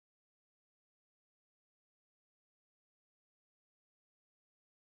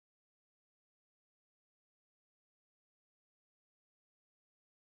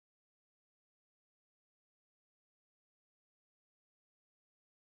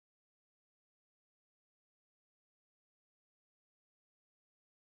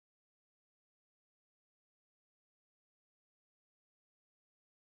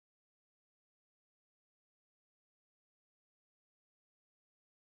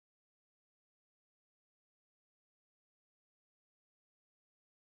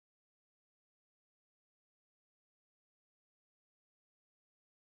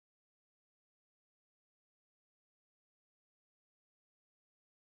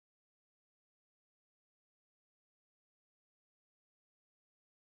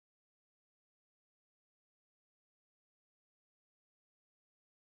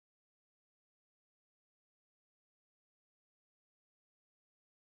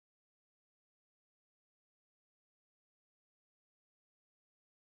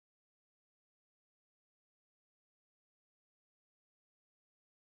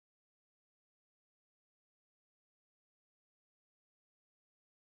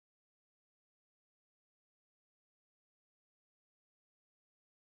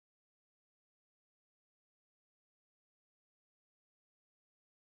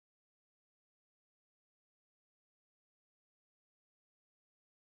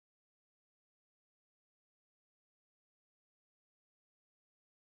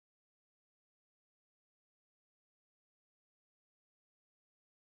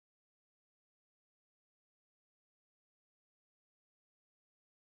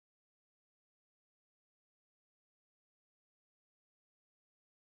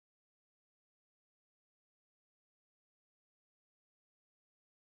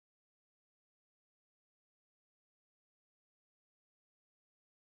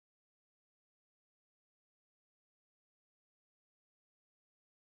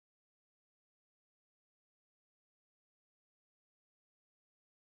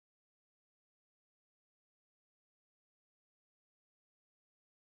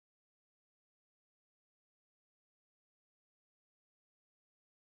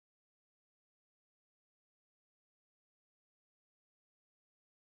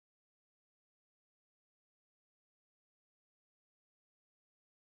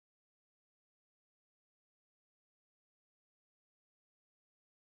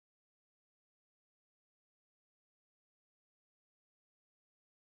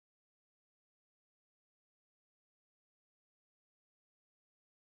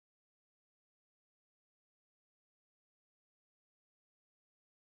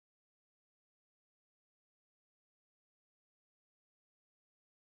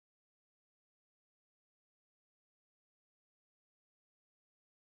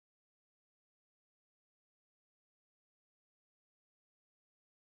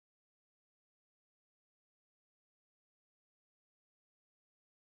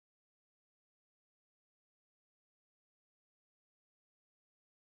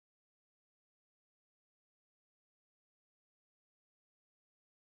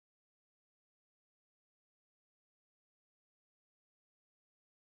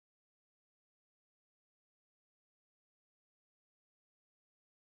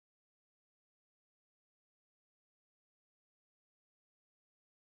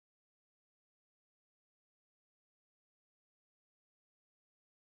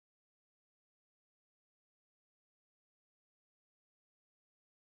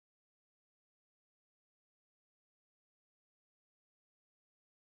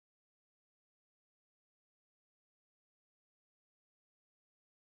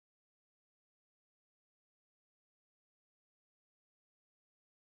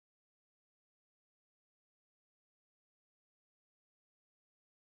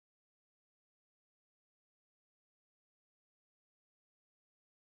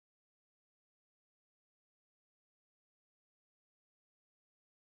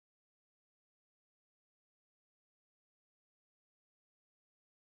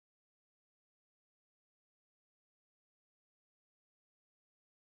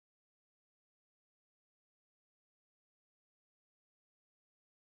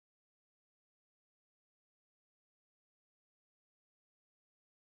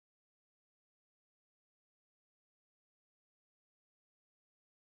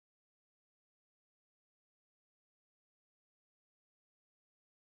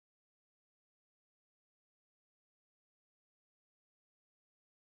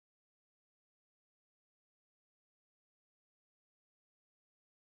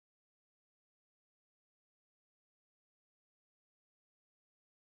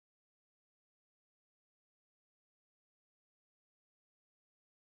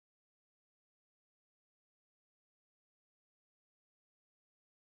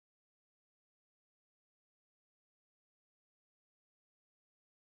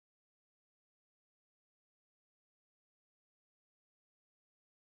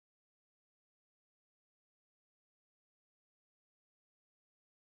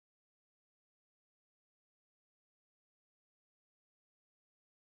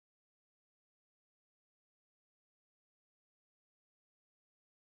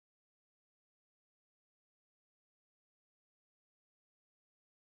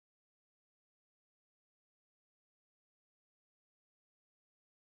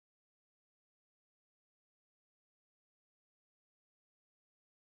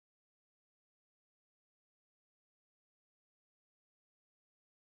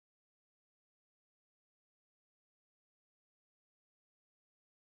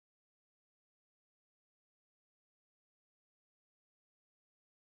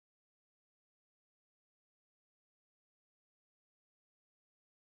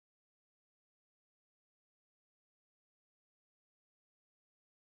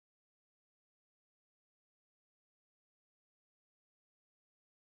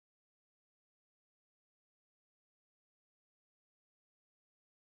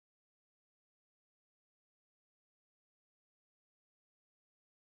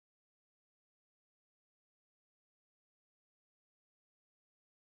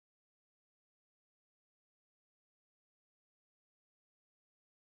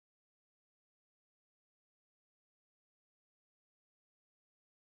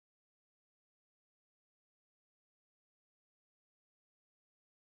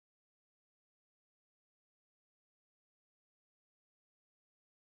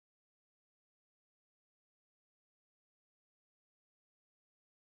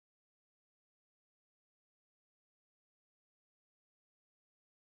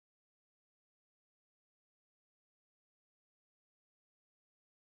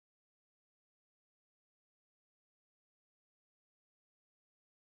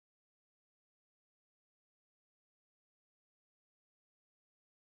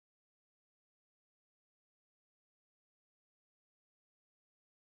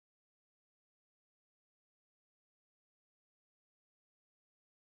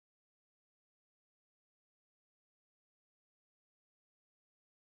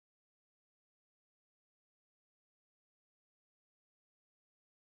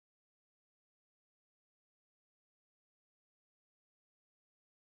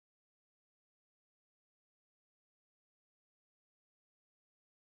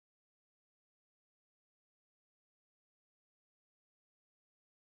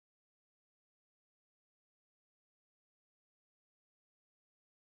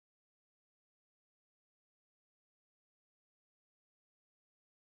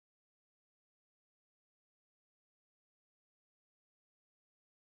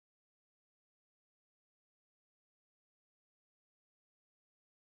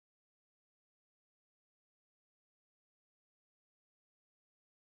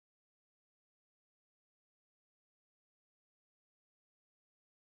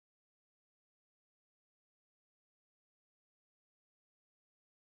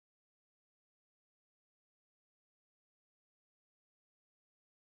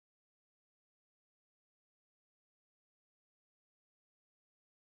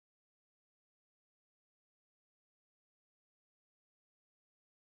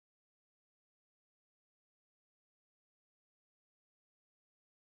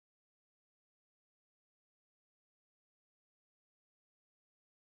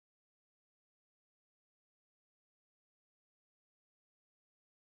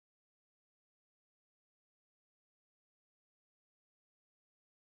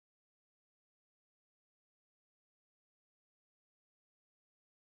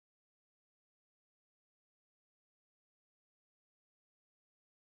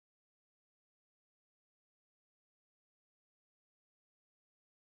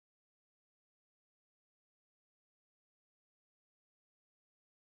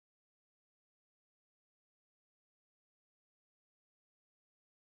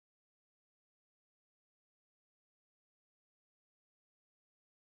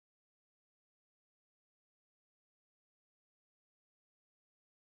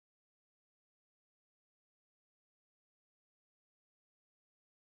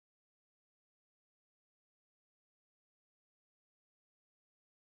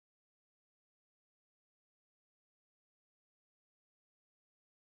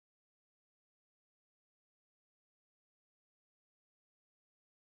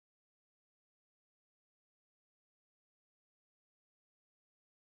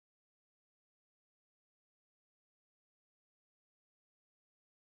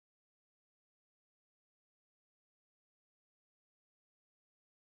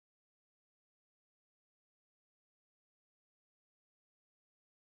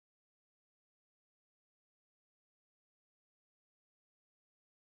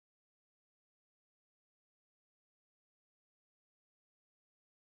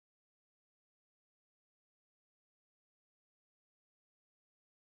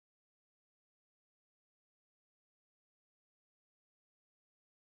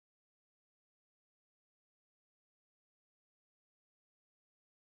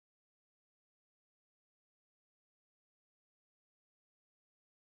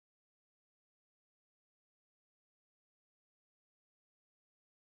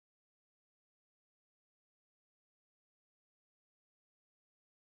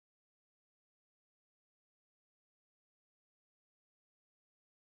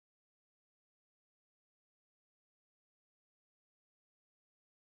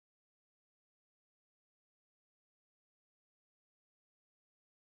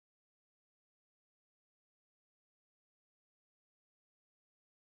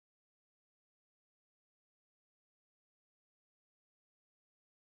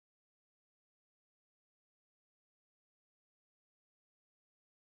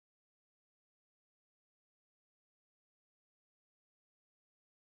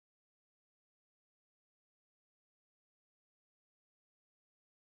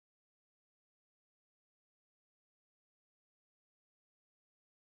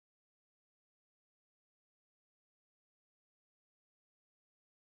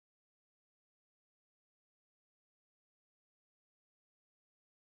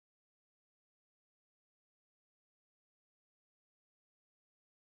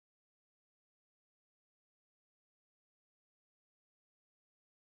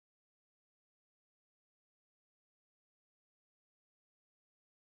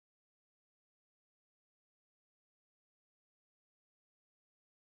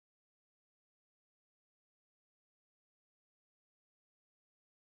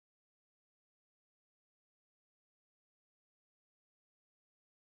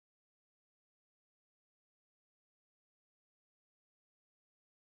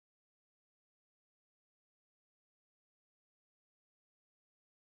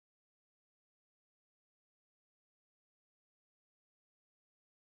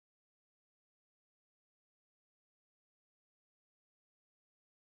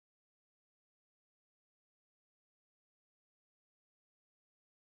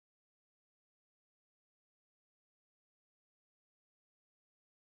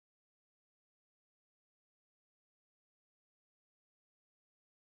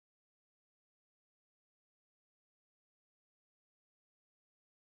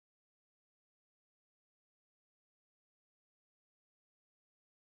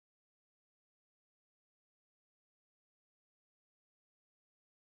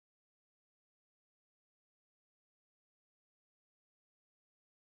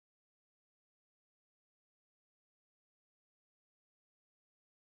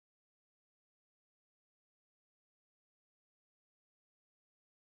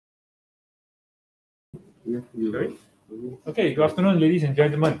Sorry? Okay, good afternoon, ladies and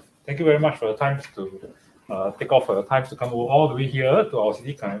gentlemen. Thank you very much for your time to take off your time to come over all the way here to our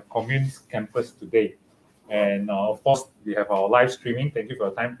City Communes campus today. And of course, we have our live streaming. Thank you for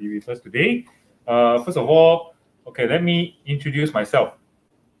your time to be with us today. First of all, okay, let me introduce myself.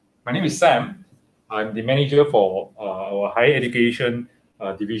 My name is Sam. I'm the manager for our higher education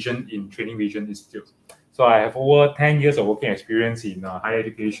division in Training Vision Institute. So I have over 10 years of working experience in higher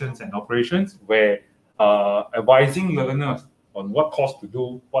education and operations, where advising learners on what course to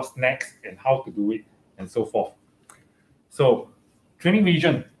do, what's next, and how to do it, and so forth. So Training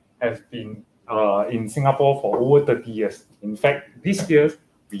Vision has been in Singapore for over 30 years. In fact, this year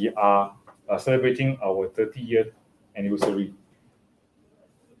we are celebrating our 30th anniversary.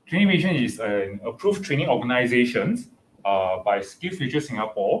 Training Vision is an approved training organization by SkillsFuture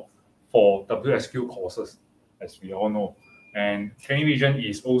Singapore for WSQ courses, as we all know. And Training Vision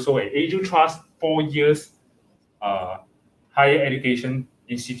is also an Asia Trust 4 years higher education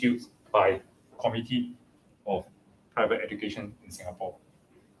institute by Committee of Private Education in Singapore.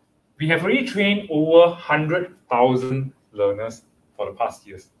 We have already trained over 100,000 learners for the past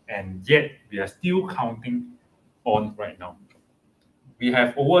years, and yet we are still counting on right now. We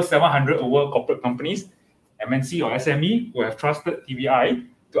have over 700 corporate companies, MNC or SME, who have trusted TVI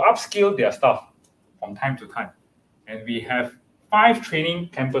to upskill their staff from time to time. And we have 5 training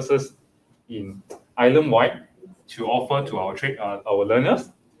campuses in island-wide to offer to our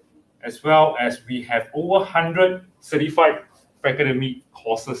learners, as well as we have over 100 certified academic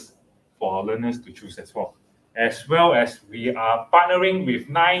courses for our learners to choose as well as we are partnering with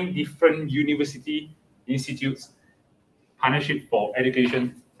 9 different university institutes, partnership for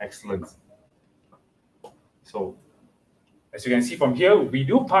education excellence. So, as you can see from here, we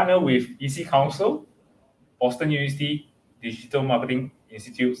do partner with EC Council, Boston University, Digital Marketing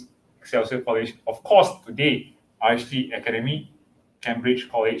Institute, Excelsior College, of course today, RHT Academy, Cambridge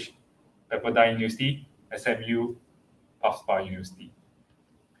College, Pepperdine University, SMU, PAFSPA University.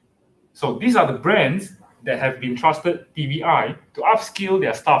 So these are the brands that have been trusted TVI to upskill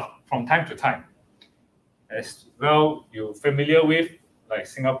their staff from time to time. As well, you're familiar with like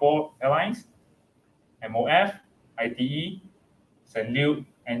Singapore Airlines, MOF, ITE, St. Luke,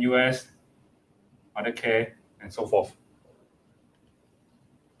 NUS, Mothercare, and so forth.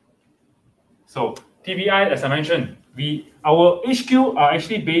 So TVI, as I mentioned, our HQ are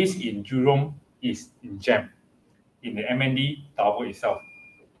actually based in Jurong East, in GEM, in the MND Tower itself,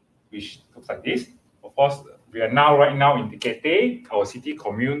 which looks like this. Of course, we are right now in the Cathay, our city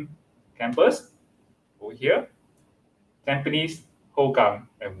commune campus, over here, Tampines, Hougang,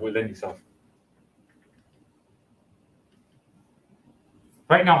 and Woodland itself.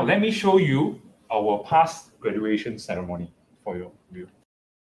 Right now, let me show you our past graduation ceremony for your view.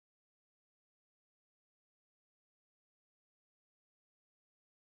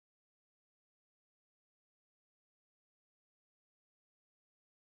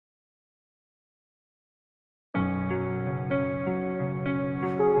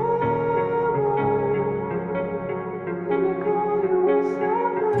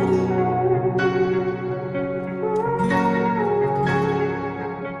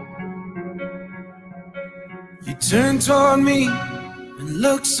 You turn toward me and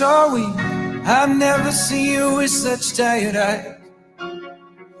look so weak. I've never seen you with such tired eyes.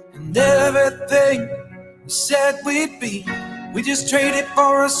 And everything we said we'd be, we just traded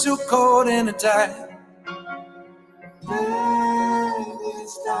for a suit coat and a tie.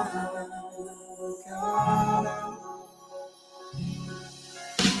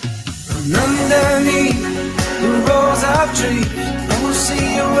 And underneath the rows of trees, I will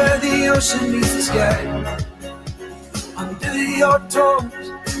see you where the ocean meets the sky. Under your toes,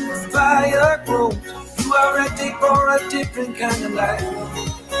 the fire grows. You are ready for a different kind of life.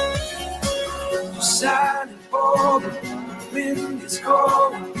 You're shining for the wind is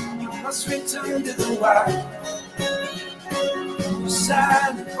cold. You must return to the wild. You're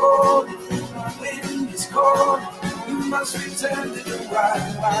shining for the wind is cold. You must return to the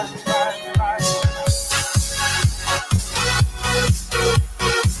wild, wild, wild, wild.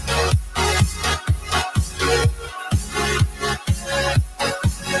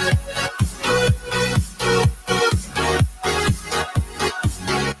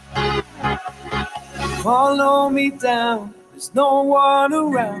 Follow me down, there's no one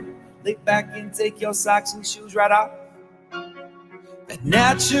around. Lay back and take your socks and shoes right off. That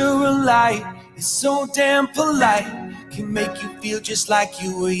natural light is so damn polite, can make you feel just like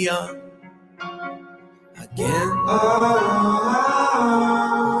you were young again.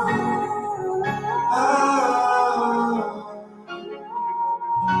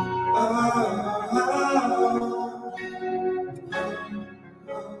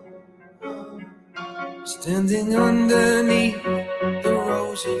 Standing underneath the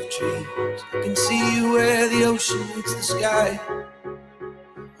rows of trees, I can see where the ocean meets the sky.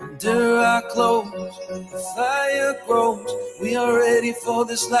 Under our clothes, the fire grows. We are ready for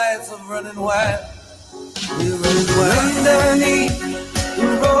this life of running wild. We're running wild. Underneath the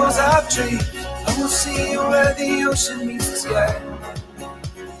rows of trees, I will see where the ocean meets the sky.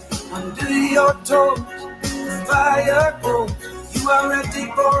 Under your toes, the fire grows. You are ready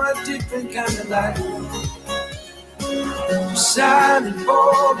for a different kind of life. Silent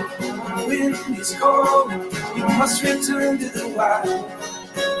bold, the wind is cold. You must return to the wild.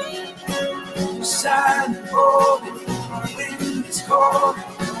 Silent bold, the wind is cold.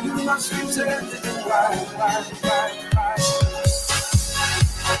 You must return to the wild.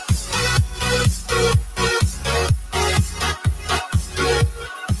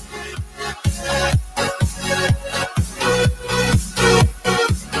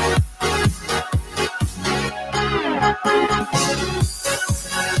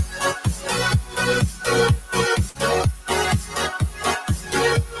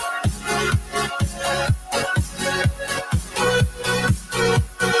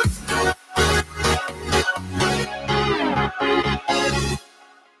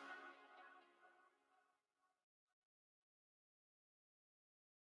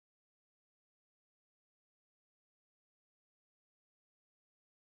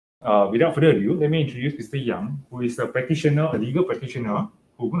 Without further ado, let me introduce Mr. Yang, who is a practitioner, a legal practitioner,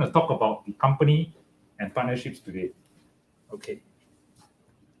 who's going to talk about the company and partnerships today. Okay.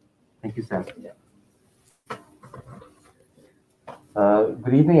 Thank you, Sam.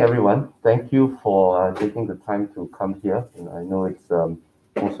 Good evening, everyone. Thank you for taking the time to come here. I know it's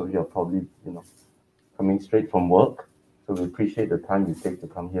most of you are probably coming straight from work, so we appreciate the time you take to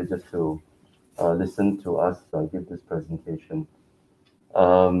come here just to listen to us give this presentation.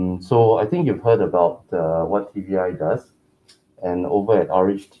 So I think you've heard about what TVI does, and over at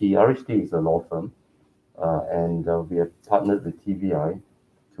RHT is a law firm, and we have partnered with TVI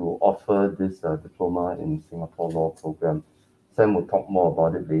to offer this Diploma in Singapore Law program. Sam will talk more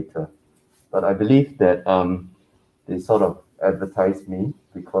about it later, but I believe that they sort of advertised me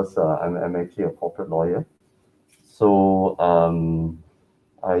because I'm actually a corporate lawyer. So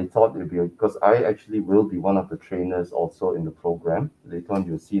I thought it'd be, because I actually will be one of the trainers also in the program. Later on,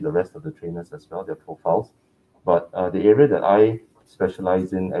 you'll see the rest of the trainers as well, their profiles. But the area that I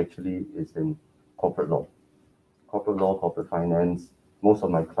specialize in actually is in corporate law, corporate finance. Most of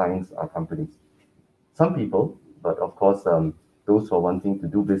my clients are companies. Some people, but of course, those who are wanting to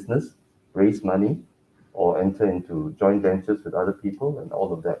do business, raise money, or enter into joint ventures with other people, and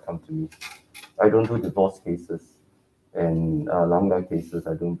all of that come to me. I don't do divorce cases and Langda cases.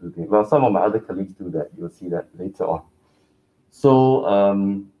 I don't do things. Well, some of my other colleagues do that. You'll see that later on. So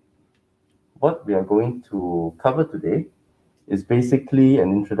what we are going to cover today is basically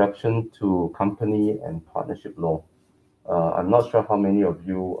an introduction to company and partnership law. I'm not sure how many of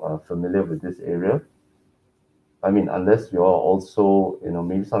you are familiar with this area. I mean, unless you're also,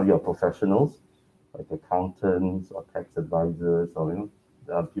 maybe some of you are professionals, like accountants or tax advisors, or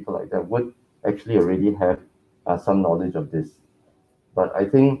people like that would actually already have some knowledge of this. But I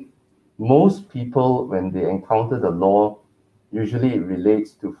think most people, when they encounter the law, usually it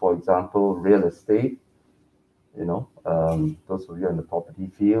relates to, for example, real estate, those of you in the property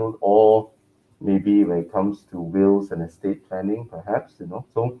field, or maybe when it comes to wills and estate planning, perhaps,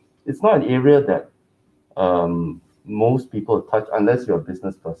 So it's not an area that most people touch unless you're a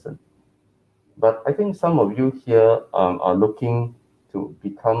business person. But I think some of you here are looking to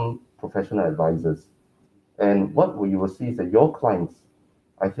become professional advisors. And what you will see is that your clients,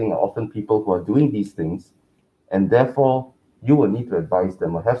 I think, are often people who are doing these things, and therefore you will need to advise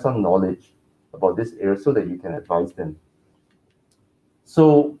them or have some knowledge about this area so that you can advise them.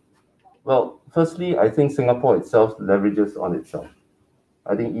 So, well, firstly, I think Singapore itself leverages on itself.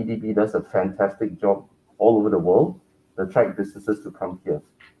 I think EDB does a fantastic job all over the world to attract businesses to come here.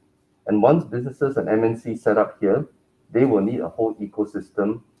 And once businesses and MNCs set up here, they will need a whole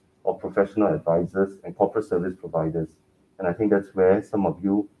ecosystem of professional advisors and corporate service providers. And I think that's where some of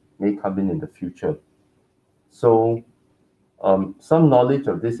you may come in the future. So some knowledge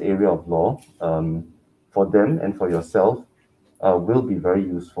of this area of law for them and for yourself will be very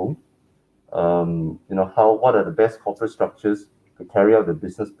useful. What are the best corporate structures to carry out the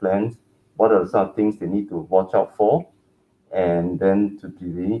business plans? What are some things they need to watch out for? And then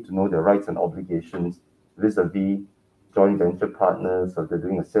they need to know their rights and obligations vis-a-vis joint venture partners, or they're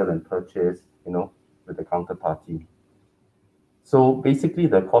doing a sale and purchase, with the counterparty. So basically,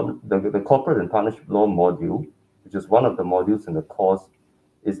 the corporate and partnership law module, which is one of the modules in the course,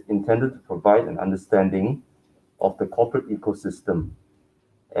 is intended to provide an understanding of the corporate ecosystem.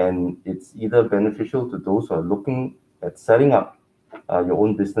 And it's either beneficial to those who are looking at setting up your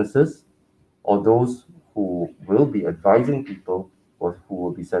own businesses, or those who will be advising people or who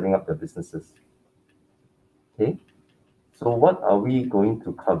will be setting up their businesses. Okay, so what are we going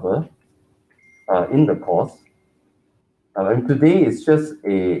to cover in the course? And today is just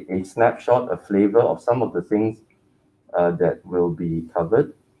a snapshot, a flavor of some of the things that will be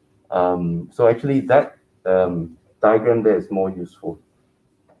covered. So actually that diagram there is more useful.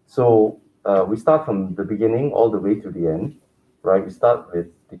 So we start from the beginning all the way to the end, right? We start with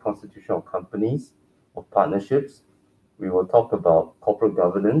the constitution of companies, of partnerships. We will talk about corporate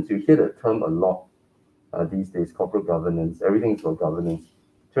governance. You hear that term a lot these days, corporate governance. Everything is about governance.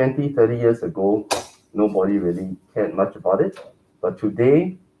 20, 30 years ago, nobody really cared much about it. But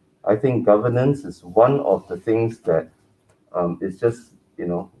today, I think governance is one of the things that is just,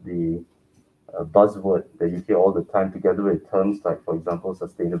 the buzzword that you hear all the time, together with terms like, for example,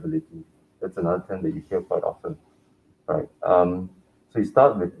 sustainability. That's another term that you hear quite often, right? So you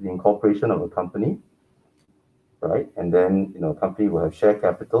start with the incorporation of a company, right? And then, a company will have share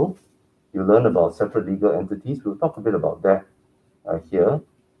capital. You learn about separate legal entities. We'll talk a bit about that here.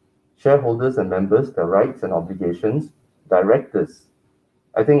 Shareholders and members, their rights and obligations. Directors.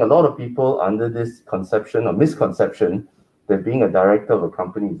 I think a lot of people under this conception or misconception that being a director of a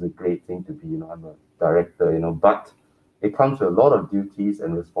company is a great thing to be. I'm a director, but it comes with a lot of duties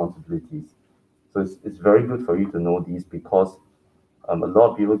and responsibilities. So it's very good for you to know these, because a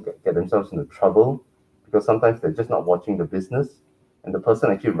lot of people get themselves into trouble because sometimes they're just not watching the business, and the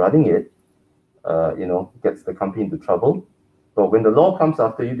person actually running it, gets the company into trouble. But when the law comes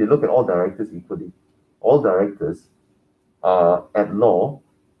after you, they look at all directors equally. All directors are at law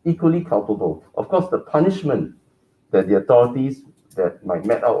equally culpable. Of course, the punishment that the authorities that might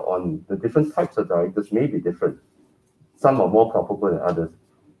met out on the different types of directors may be different. Some are more culpable than others.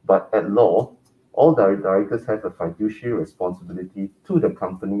 But at law, all directors have a fiduciary responsibility to the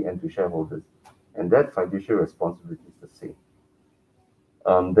company and to shareholders. And that fiduciary responsibility is the same.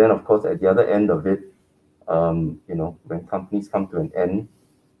 Then, of course, at the other end of it, when companies come to an end,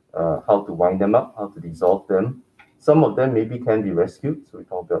 how to wind them up, how to dissolve them. Some of them maybe can be rescued. So we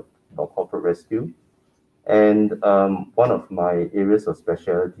talk about corporate rescue. And one of my areas of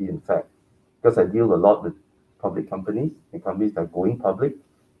specialty, in fact, because I deal a lot with public companies and companies that are going public,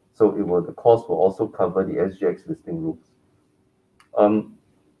 so the course will also cover the SGX listing rules.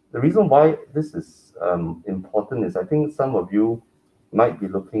 The reason why this is important is I think some of you might be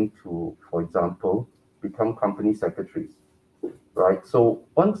looking to, for example, become company secretaries, right? So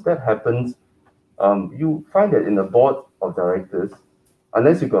once that happens, you find that in the board of directors,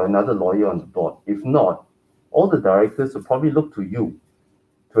 unless you've got another lawyer on the board, if not, all the directors will probably look to you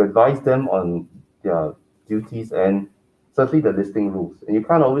to advise them on their duties and certainly the listing rules. And you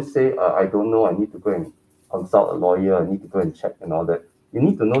can't always say, I don't know, I need to go and consult a lawyer, I need to go and check and all that. You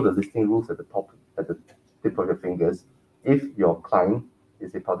need to know the listing rules at the tip of your fingers if your client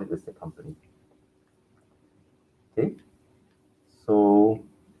is a public listed company. Okay, so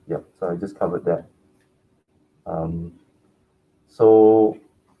I just covered that.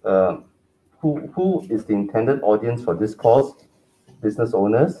 Who is the intended audience for this course? Business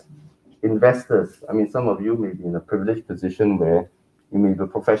owners, investors. I mean, some of you may be in a privileged position where you may be a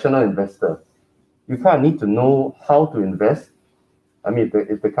professional investor. You kind of need to know how to invest. I mean,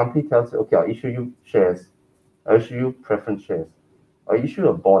 if the company tells you, okay, I'll issue you shares, I'll issue you preference shares, I'll issue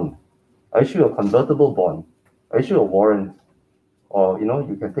a bond, I'll issue a convertible bond, I'll issue a warrant, or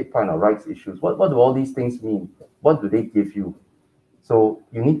you can take part in our rights issues. What do all these things mean? What do they give you? So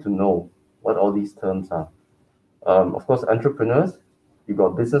you need to know what all these terms are. Of course, entrepreneurs, you've got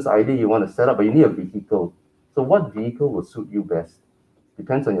a business idea you want to set up, but you need a vehicle. So what vehicle will suit you best?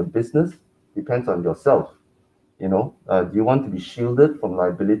 Depends on your business, depends on yourself. Do you want to be shielded from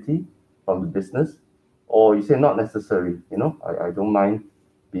liability from the business? Or you say not necessary, I don't mind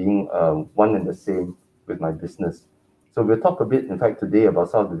being one and the same with my business. So we'll talk a bit, in fact, today about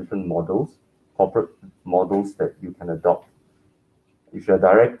some of the different models, corporate models that you can adopt. If you're a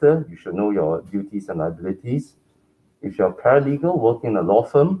director, you should know your duties and liabilities. If you're a paralegal working in a law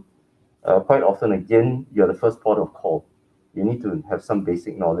firm, quite often, again, you're the first port of call. You need to have some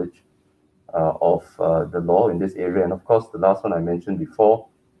basic knowledge of the law in this area. And of course, the last one I mentioned before,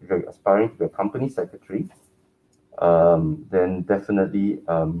 if you're aspiring to be a company secretary, then definitely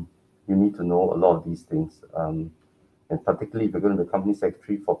you need to know a lot of these things. And particularly if you're going to be a company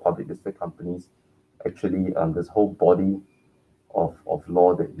secretary for public listed companies, actually there's a whole body of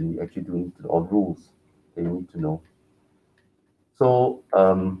law that you actually do need to, of rules that you need to know. So,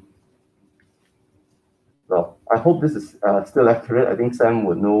 well, I hope this is still accurate. I think Sam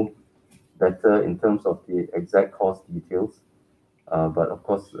would know better in terms of the exact cost details. But of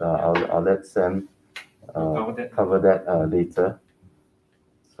course, I'll let Sam cover that later.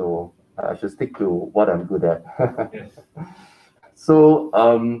 So I should stick to what I'm good at. Yes. So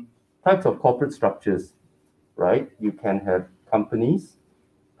types of corporate structures, right? You can have companies,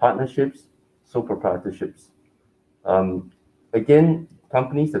 partnerships, sole proprietorships. Again,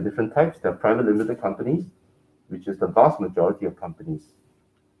 companies are different types. There are private limited companies, which is the vast majority of companies.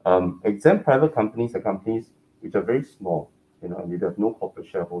 Exempt private companies are companies which are very small, and you have no corporate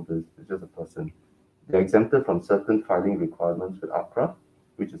shareholders, it's just a person. They're exempted from certain filing requirements with APRA,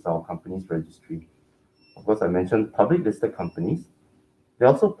 which is our company's registry. Of course, I mentioned public listed companies. There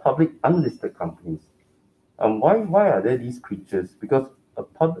are also public unlisted companies. Why are there these creatures? Because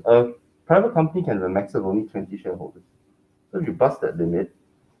a private company can have a max of only 20 shareholders. So if you bust that limit,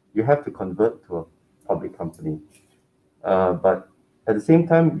 you have to convert to a public company. But at the same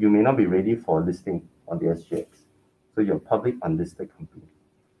time, you may not be ready for listing on the SGX. So you're a public unlisted company.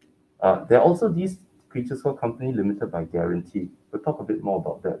 There are also these creatures called company limited by guarantee. We'll talk a bit more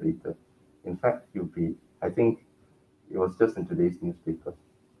about that later. In fact, I think it was just in today's newspaper,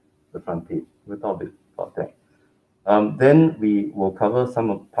 the front page. We'll talk a bit about that. Then we will cover some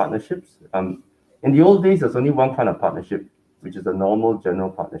of partnerships. In the old days, there's only one kind of partnership, which is a normal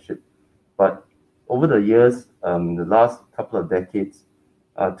general partnership. But over the years, the last couple of decades,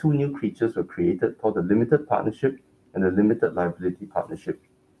 two new creatures were created called the limited partnership and the limited liability partnership.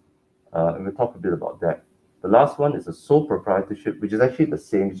 And we'll talk a bit about that. The last one is a sole proprietorship, which is actually the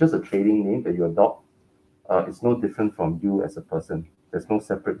same. It's just a trading name that you adopt. It's no different from you as a person. There's no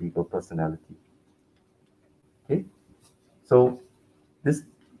separate legal personality. Okay, so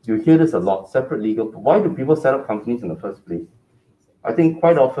you hear this a lot, separate legal. Why do people set up companies in the first place? I think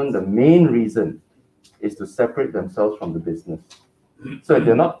quite often the main reason is to separate themselves from the business. So if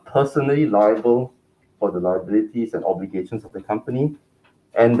they're not personally liable for the liabilities and obligations of the company,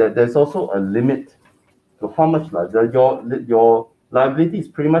 and that there's also a limit to how much your liability is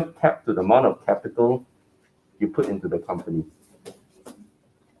pretty much capped to the amount of capital you put into the company.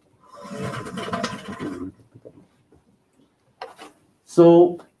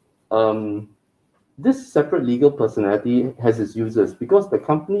 So this separate legal personality has its users because the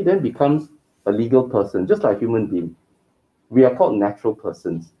company then becomes a legal person, just like a human being. We are called natural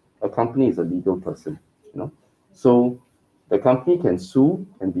persons. A company is a legal person, So the company can sue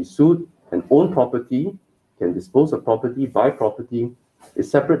and be sued and own property, can dispose of property, buy property, is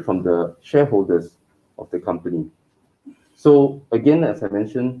separate from the shareholders of the company. So again, as I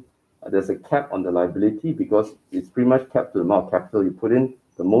mentioned, there's a cap on the liability because it's pretty much capped to the amount of capital you put in.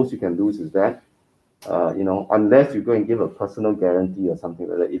 The most you can lose is that, unless you go and give a personal guarantee or something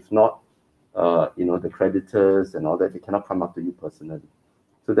like that. If not, the creditors and all that, they cannot come up to you personally.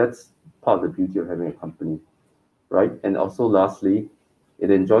 So that's part of the beauty of having a company, right? And also lastly, it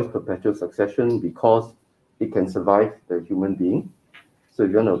enjoys perpetual succession because it can survive the human being. So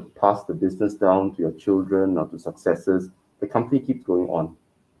if you're going to pass the business down to your children or to successors, the company keeps going on.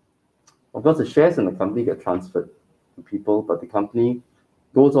 Of course, the shares in the company get transferred to people, but the company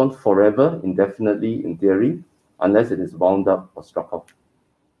goes on forever, indefinitely, in theory, unless it is wound up or struck off.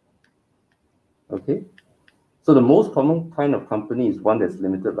 Okay? So the most common kind of company is one that's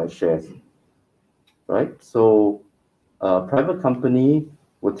limited by shares, right? So a private company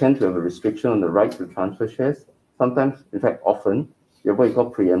will tend to have a restriction on the right to transfer shares. Sometimes, in fact, often, you have what you call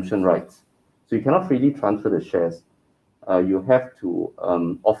preemption rights. So you cannot freely transfer the shares. You have to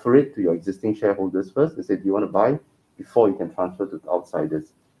offer it to your existing shareholders first. They say, do you want to buy? Before you can transfer to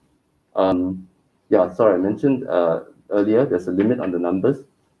outsiders. I mentioned earlier, there's a limit on the numbers.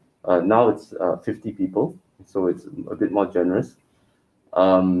 Now it's 50 people, so it's a bit more generous.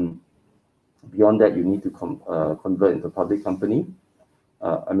 Beyond that, you need to convert into a public company.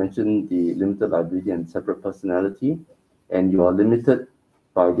 I mentioned the limited liability and separate personality, and you are limited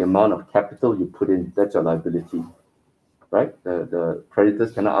by the amount of capital you put in. That's your liability, right? The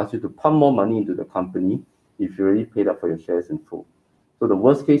creditors cannot ask you to pump more money into the company if you already paid up for your shares in full. So the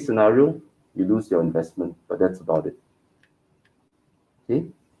worst case scenario, you lose your investment, but that's about it. Okay,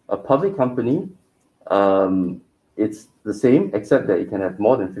 a public company, it's the same except that it can have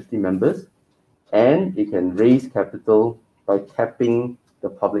more than 50 members, and it can raise capital by capping the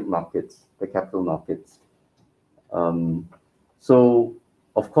public markets, the capital markets. So,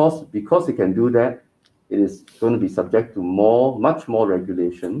 of course, because it can do that, it is going to be subject to much more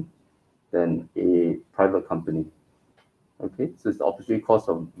regulation than a private company. Okay, so it's the opportunity cost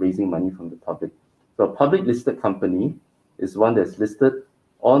of raising money from the public. So a public listed company is one that's listed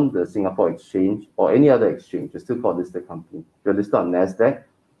on the Singapore Exchange or any other exchange. It's still called listed company. If you're listed on NASDAQ,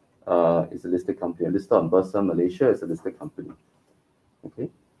 it's a listed company. You're listed on Bursa Malaysia, it's a listed company. Okay.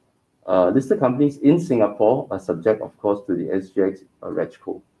 Listed companies in Singapore are subject, of course, to the SGX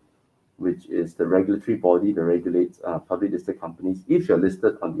RHTLaw, which is the regulatory body that regulates public listed companies if you're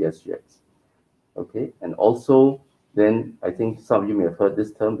listed on the SGX. Okay, and also then I think some of you may have heard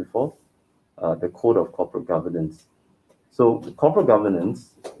this term before, the Code of Corporate Governance. So corporate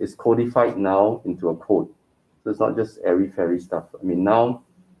governance is codified now into a code. So it's not just airy-fairy stuff. I mean, now,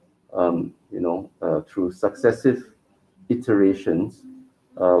 through successive iterations,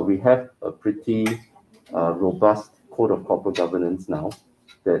 we have a pretty robust Code of Corporate Governance now,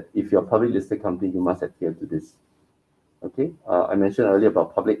 that if you're a public listed company, you must adhere to this. Okay, I mentioned earlier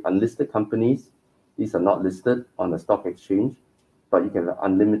about public unlisted companies. These are not listed on the stock exchange, but you can have an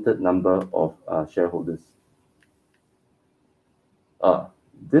unlimited number of shareholders.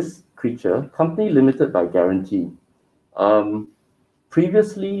 This creature, company limited by guarantee.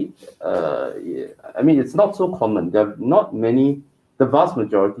 Previously, I mean, it's not so common. There are not many, the vast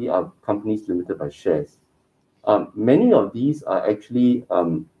majority are companies limited by shares. Many of these are actually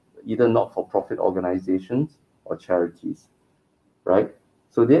either not-for-profit organizations or charities, right?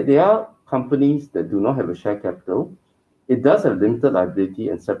 So they are companies that do not have a share capital. It does have limited liability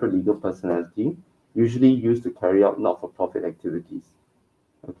and separate legal personality, usually used to carry out not-for-profit activities.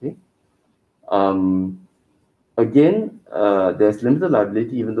 Okay. Again, there's limited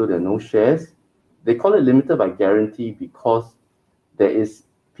liability even though there are no shares. They call it limited by guarantee because there is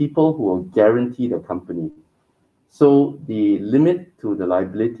people who will guarantee the company. So the limit to the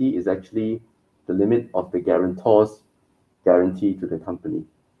liability is actually the limit of the guarantor's guarantee to the company.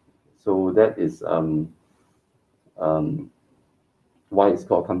 So that is why it's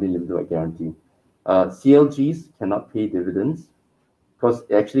called company limited by guarantee. CLGs cannot pay dividends because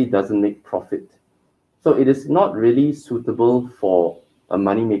it actually doesn't make profit. So it is not really suitable for a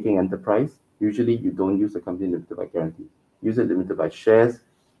money-making enterprise. Usually you don't use a company limited by guarantee. Use it limited by shares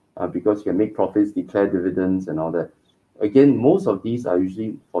because you can make profits, declare dividends and all that. Again, most of these are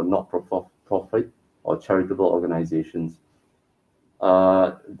usually for not-for-profit or charitable organizations.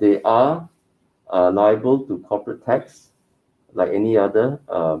 They are liable to corporate tax like any other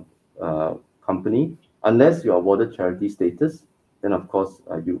company, unless you are awarded charity status, then of course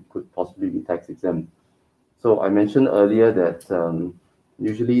you could possibly be tax exempt. So I mentioned earlier that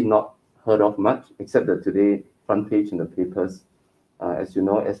usually not heard of much, except that today, front page in the papers, as you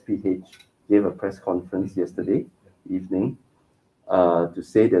know, SPH gave a press conference yesterday evening to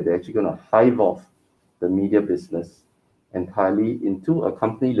say that they're actually going to hive off the media business entirely into a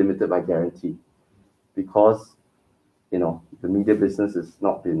company limited by guarantee, because the media business has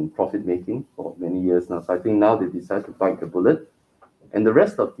not been profit making for many years now. So I think now they decide to bite the bullet, and the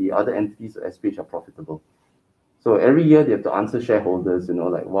rest of the other entities of SPH are profitable. So every year they have to answer shareholders,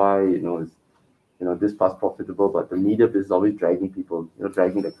 like why, is this past profitable, but the media business is always dragging people,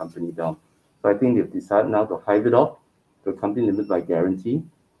 dragging the company down. So I think they've decided now to hive it off to a company limited by guarantee,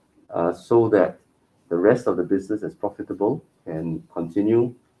 so that the rest of the business is profitable and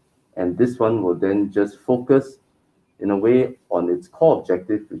continue. And this one will then just focus in a way on its core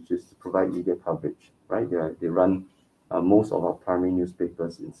objective, which is to provide media coverage, right? They run most of our primary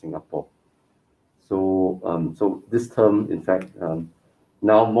newspapers in Singapore. So this term, in fact,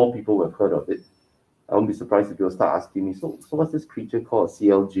 now more people have heard of it. I won't be surprised if you'll start asking me, so what's this creature called,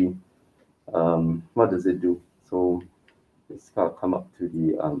 CLG? What does it do? So it's got to come up to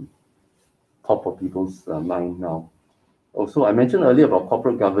the top of people's mind now. Also, I mentioned earlier about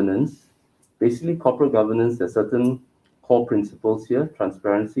corporate governance. Basically, corporate governance, there's certain core principles here: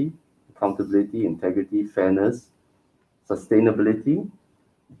 transparency, accountability, integrity, fairness, sustainability,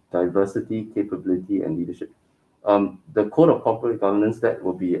 diversity, capability, and leadership. The Code of Corporate Governance, that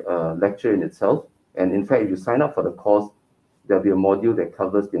will be a lecture in itself. And in fact, if you sign up for the course, there'll be a module that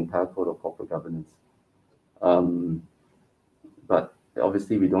covers the entire Code of Corporate Governance. But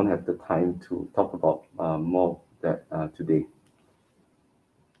obviously, we don't have the time to talk about more of that today.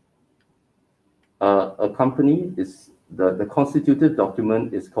 A company is, the constitutive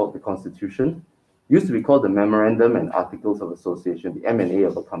document is called the Constitution. Used to be called the Memorandum and Articles of Association, the M&A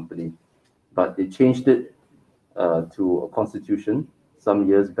of a company, but they changed it to a constitution some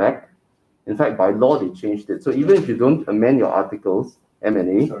years back. In fact, by law, they changed it. So even if you don't amend your articles,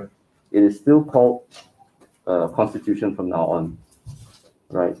 M&A, it is still called constitution from now on,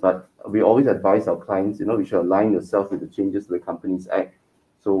 right? But we always advise our clients, you should align yourself with the changes to the Companies Act.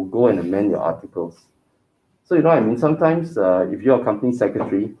 So go and amend your articles. So, sometimes if you're a company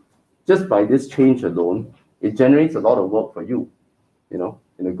secretary, just by this change alone, it generates a lot of work for you, in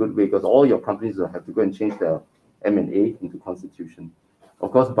a good way, because all your companies will have to go and change their M&A into constitution.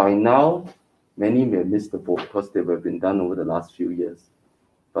 Of course, by now, many may have missed the boat because they have been done over the last few years.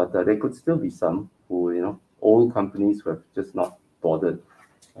 But there could still be some who, old companies who have just not bothered.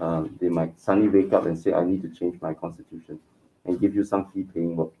 They might suddenly wake up and say, I need to change my constitution, and give you some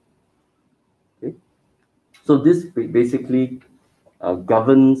fee-paying work. Okay? So this basically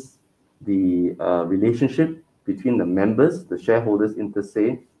governs the relationship between the members, the shareholders inter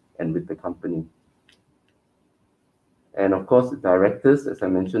se, and with the company. And of course, directors, as I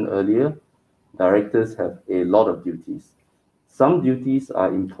mentioned earlier, directors have a lot of duties. Some duties are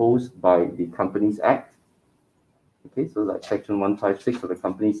imposed by the Companies Act. Okay, so like Section 156 of the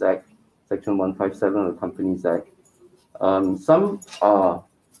Companies Act, Section 157 of the Companies Act. Some are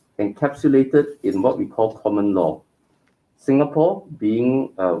encapsulated in what we call common law. Singapore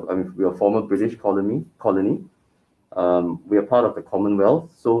being, we are a former British colony. We are part of the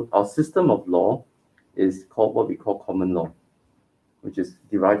Commonwealth, so our system of law is called what we call common law, which is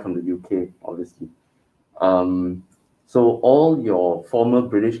derived from the UK, obviously. So all your former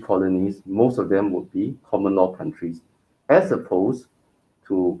British colonies, most of them would be common law countries, as opposed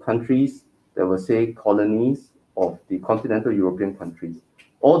to countries that were, say, colonies of the continental European countries.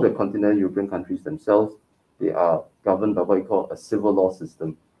 All the continental European countries themselves, they are governed by what we call a civil law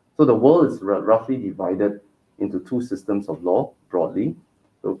system. So the world is roughly divided into two systems of law, broadly.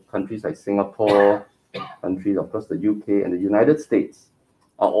 So countries like Singapore, countries, of course, the UK and the United States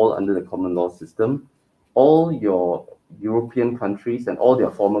are all under the common law system. All your European countries and all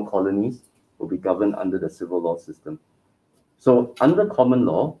their former colonies will be governed under the civil law system. So under common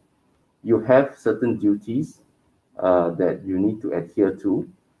law, you have certain duties that you need to adhere to.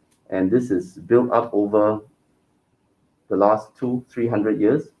 And this is built up over the last 200-300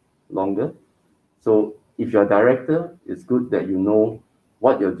 years, longer. So if you're a director, it's good that you know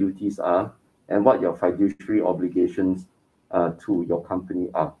what your duties are and what your fiduciary obligations to your company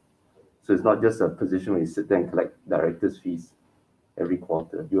are. So it's not just a position where you sit there and collect director's fees every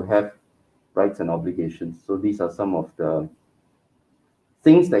quarter. You have rights and obligations. So these are some of the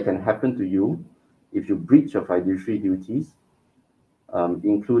things that can happen to you if you breach your fiduciary duties,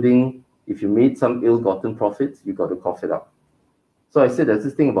 including if you made some ill-gotten profits, you got to cough it up. So I said there's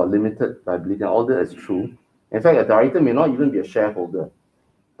this thing about limited liability, and all that is true. In fact, a director may not even be a shareholder.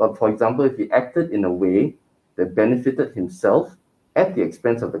 But for example, if he acted in a way that benefited himself at the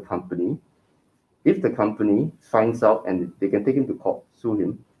expense of the company, if the company finds out, and they can take him to court, sue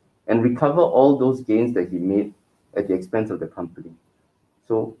him, and recover all those gains that he made at the expense of the company.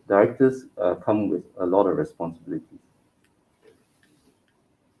 So directors come with a lot of responsibilities.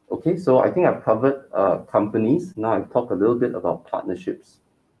 Okay, so I think I've covered companies. Now I'll talk a little bit about partnerships.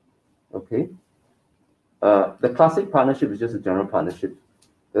 Okay. The classic partnership is just a general partnership.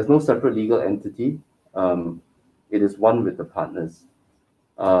 There's no separate legal entity. It is one with the partners.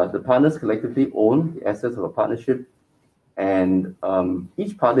 The partners collectively own the assets of a partnership, and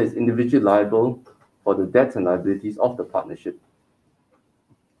each partner is individually liable for the debts and liabilities of the partnership.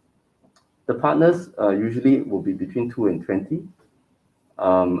 The partners usually will be between 2 and 20,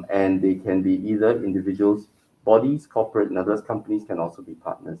 and they can be either individuals, bodies, corporate, and others. Companies can also be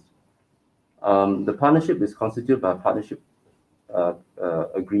partners. The partnership is constituted by a partnership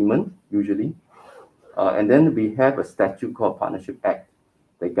agreement, usually. And then we have a statute called Partnership Act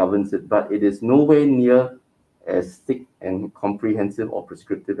that governs it, but it is nowhere near as thick and comprehensive or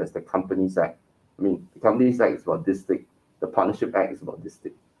prescriptive as the Companies Act. I mean, the Companies Act is about this thick, the Partnership Act is about this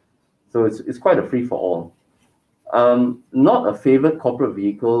thick. So it's quite a free-for-all. Not a favored corporate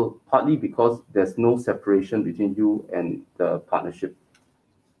vehicle, partly because there's no separation between you and the partnership.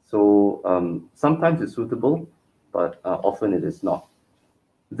 So sometimes it's suitable, but often it is not.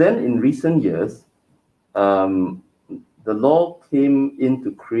 Then in recent years, the law came in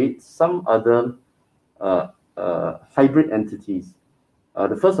to create some other hybrid entities.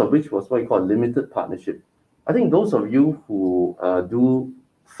 The first of which was what you call limited partnership. I think those of you who do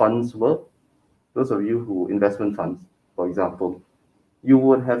funds work, those of you who investment funds, for example, you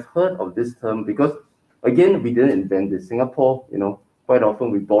would have heard of this term because, again, we didn't invent this. Singapore, quite often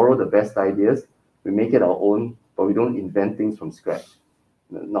we borrow the best ideas, we make it our own, but we don't invent things from scratch.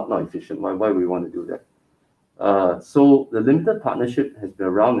 Not efficient. Why would we want to do that? So the limited partnership has been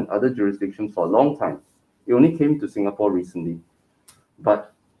around in other jurisdictions for a long time. It only came to Singapore recently.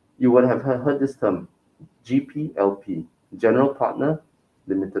 But you would have heard this term, GPLP, General Partner,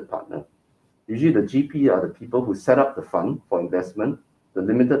 Limited Partner. Usually the GP are the people who set up the fund for investment. The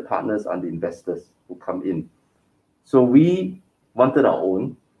limited partners are the investors who come in. So we wanted our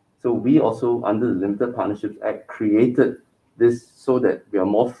own. So we also, under the Limited Partnerships Act, created this so that we are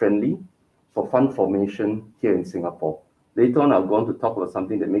more friendly for fund formation here in Singapore. Later on, I'll go on to talk about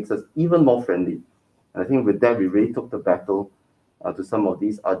something that makes us even more friendly. And I think with that, we really took the battle to some of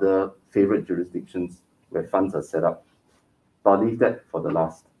these other favorite jurisdictions where funds are set up. But I'll leave that for the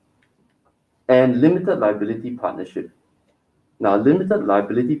last. And limited liability partnership. Now, limited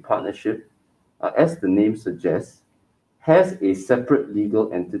liability partnership, as the name suggests, has a separate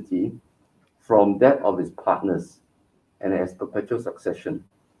legal entity from that of its partners and has perpetual succession.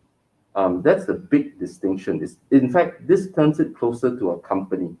 That's the big distinction. In fact, this turns it closer to a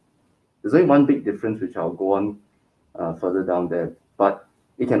company. There's only one big difference, which I'll go on further down there. But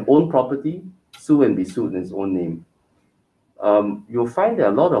it can own property, sue and be sued in its own name. You'll find there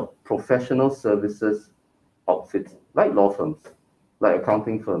are a lot of professional services outfits, like law firms, like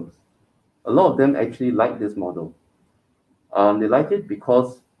accounting firms. A lot of them actually like this model. They like it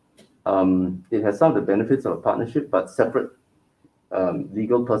because it has some of the benefits of a partnership, but separate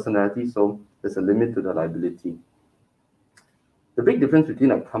legal personality, so there's a limit to the liability. The big difference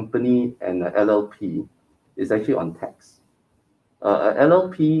between a company and an LLP is actually on tax. A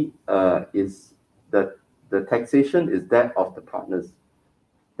LLP is that the taxation is that of the partners.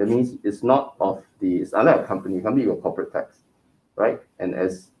 That means it's not of it's unlike a company. A company, you got corporate tax, right? And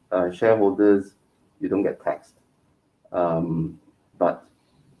as shareholders, you don't get taxed. But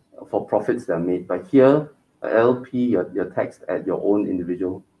for profits that are made. But here, a LLP, you're taxed at your own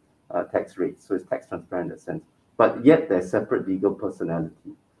individual tax rate. So it's tax transparent in that sense. But yet there's separate legal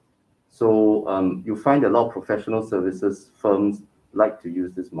personality. So you find a lot of professional services firms like to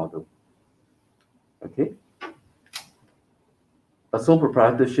use this model. Okay. A sole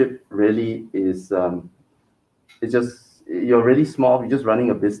proprietorship really is, it's just, you're really small, you're just running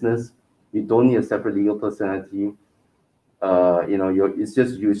a business, you don't need a separate legal personality. It's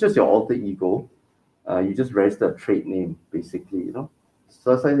just you, it's just your alter ego. You just register a trade name, basically,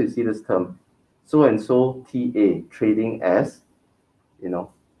 So sometimes you see this term, so and so TA, trading as,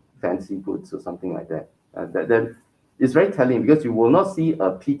 fancy goods or something like that. That is very telling because you will not see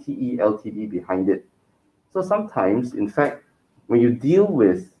a PTE LTD behind it. So sometimes, in fact, when you deal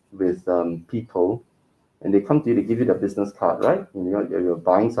with people and they come to you, they give you the business card, right? You're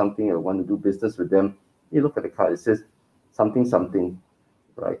buying something or want to do business with them. You look at the card, it says something, something,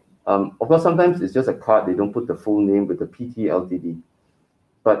 right? Of course, sometimes it's just a card. They don't put the full name with the PT LTD.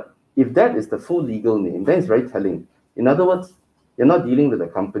 But if that is the full legal name, then it's very telling. In other words, you're not dealing with a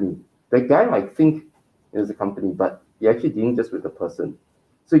company. The guy might think it's a company, but you're actually dealing just with the person.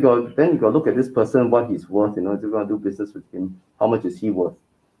 So you got to look at this person, what he's worth. If you're going to do business with him, how much is he worth,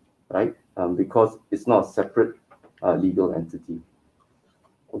 right? Because it's not a separate legal entity.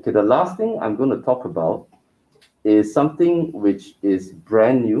 Okay, the last thing I'm going to talk about is something which is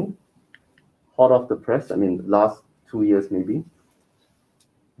brand new, hot off the press. I mean, last 2 years maybe.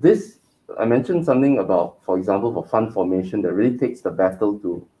 This, I mentioned something about, for example, for fund formation that really takes the battle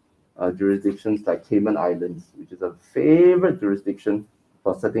to jurisdictions like Cayman Islands, which is a favorite jurisdiction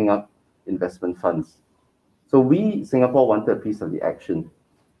for setting up investment funds. So we, Singapore, wanted a piece of the action.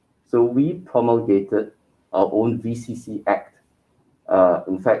 So we promulgated our own VCC Act.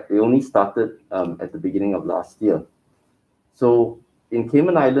 In fact, it only started at the beginning of last year. So in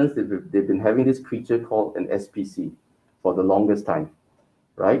Cayman Islands, they've been having this creature called an SPC for the longest time,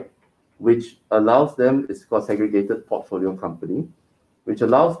 right? Which allows them, it's called Segregated Portfolio Company, which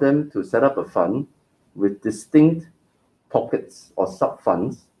allows them to set up a fund with distinct pockets or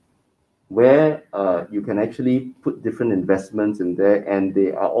sub-funds where you can actually put different investments in there and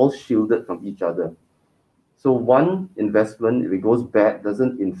they are all shielded from each other. So one investment, if it goes bad,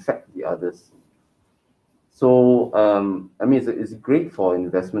 doesn't infect the others. So, I mean, it's great for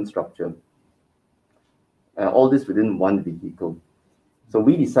investment structure. All this within one vehicle. So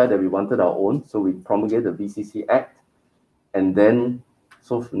we decided we wanted our own, so we promulgated the VCC Act. And then,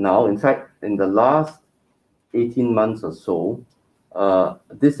 so now, in fact, in the last 18 months or so,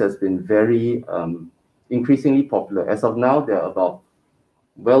 this has been very increasingly popular. As of now, there are about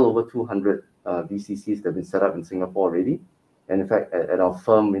well over 200 VCCs that have been set up in Singapore already. And in fact, at our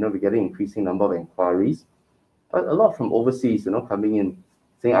firm, we're getting increasing number of inquiries. But a lot from overseas, coming in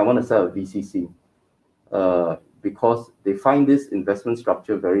saying, I want to set up a VCC because they find this investment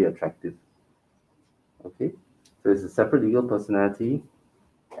structure very attractive. Okay, so it's a separate legal personality.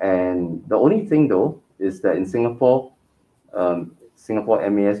 And the only thing, though, is that in Singapore, Singapore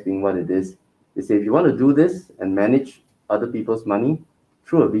MAS being what it is, they say if you want to do this and manage other people's money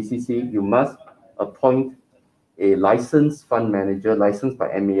through a VCC, you must appoint a licensed fund manager, licensed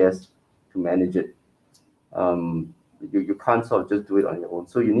by MAS to manage it. you can't sort of just do it on your own.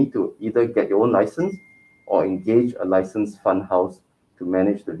 So you need to either get your own license or engage a licensed fund house to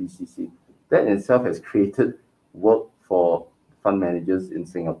manage the VCC. That in itself has created work for fund managers in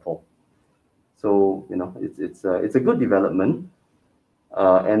Singapore. So, you know, it's a good development.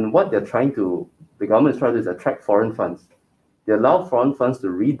 And what the government is trying to do is attract foreign funds. They allow foreign funds to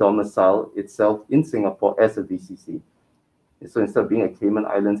re-domicile itself in Singapore as a VCC. So instead of being a Cayman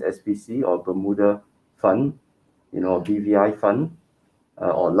Islands SPC or Bermuda fund, you know, a BVI fund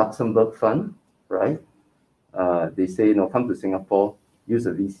or Luxembourg fund, right? They say, you know, come to Singapore, use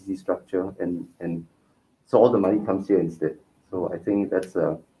a VCC structure, and so all the money comes here instead. So I think that's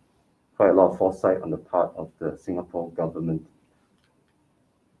quite a lot of foresight on the part of the Singapore government.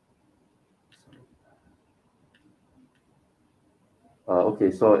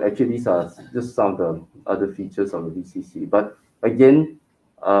 Okay, so actually these are just some of the other features of the VCC. But again,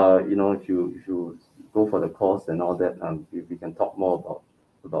 you know, if you go for the course and all that, we can talk more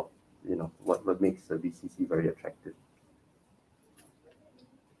about you know what makes the VCC very attractive.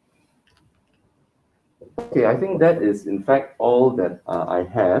 Okay, I think that is in fact all that I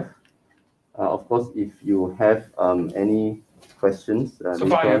have. Of course, if you have any questions. So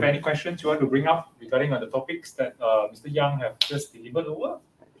far, you have any questions you want to bring up regarding the topics that Mr. Young have just delivered over?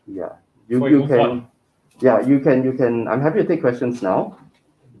 Yeah, you can. Yeah, you can. I'm happy to take questions now.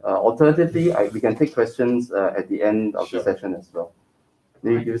 Alternatively, we can take questions at the end of the session as well.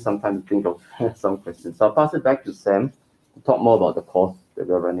 Maybe give you some time to think of some questions. So I'll pass it back to Sam to talk more about the course that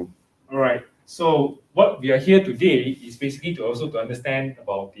we're running. All right. So what we are here today is basically to understand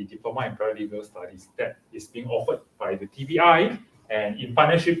about the Diploma in Paralegal Studies that is being offered by the TVI and in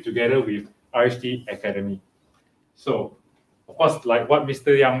partnership together with RHT Academy. So, of course, like what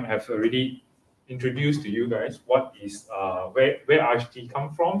Mr. Young have already introduced to you guys, what is where RHT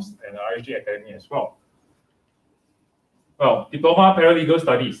come from and RHT Academy as well. Well, Diploma Paralegal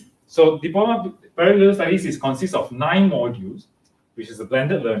Studies. So Diploma Paralegal Studies consists of 9 modules, which is a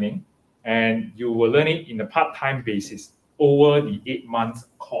blended learning, and you will learn it in a part-time basis over the 8 months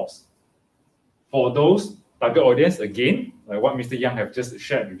course. For those target audience, again, like what Mr. Young have just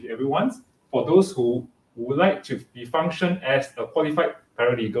shared with everyone, for those who would like to be function as a qualified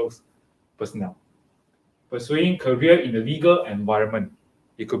paralegals personnel, pursuing career in the legal environment.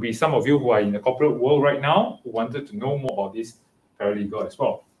 It could be some of you who are in the corporate world right now who wanted to know more about this paralegal as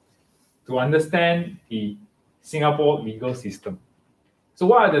well, to understand the Singapore legal system. So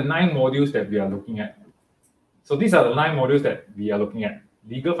what are the 9 modules that we are looking at? So these are the 9 modules that we are looking at.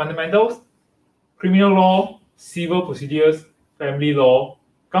 Legal fundamentals, criminal law, civil procedures, family law,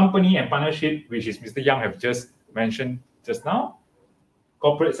 company and partnership, which is Mr. Young have just mentioned just now,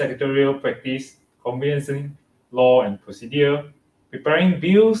 corporate secretarial practice, conveyancing law and procedure, preparing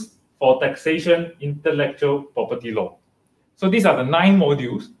bills for taxation, intellectual property law. So these are the 9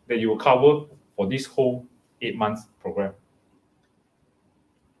 modules that you will cover for this whole 8 months program.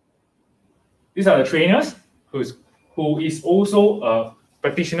 These are the trainers who is also a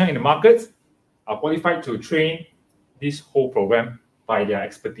practitioner in the markets, are qualified to train this whole program by their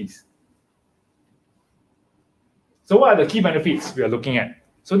expertise. So what are the key benefits we are looking at?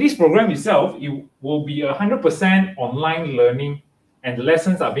 So this program itself, it will be 100% online learning, and the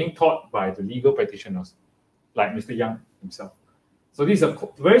lessons are being taught by the legal practitioners, like Mr. Young himself. So this is a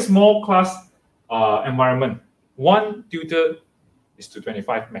very small class environment. 1 tutor is to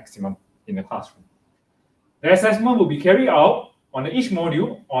 25 maximum in the classroom. The assessment will be carried out on each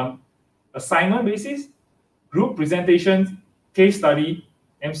module on assignment basis, group presentations, case study,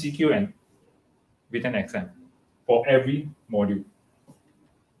 MCQ, and written exam for every module.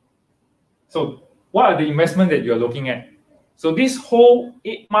 So what are the investment that you are looking at? So this whole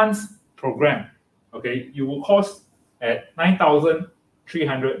 8 months program, okay, you will cost at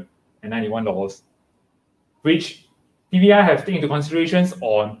 $9,391, which TVI have taken into considerations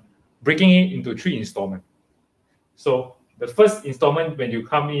on breaking it into 3 installments. So the first installment when you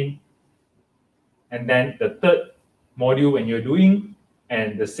come in, and then the 3rd module when you're doing,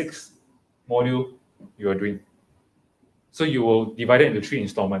 and the 6th module you are doing. So you will divide it into 3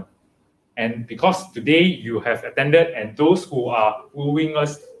 installments. And because today you have attended, and those who are viewing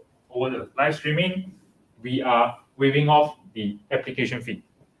us over the live streaming, we are waiving off the application fee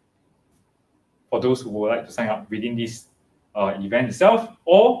for those who would like to sign up within this event itself,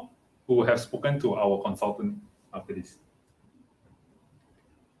 or who have spoken to our consultant after this.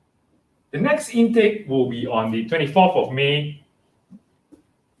 The next intake will be on the 24th of May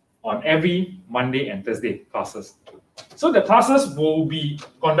on every Monday and Thursday classes. So the classes will be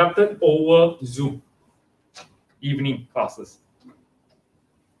conducted over Zoom, evening classes.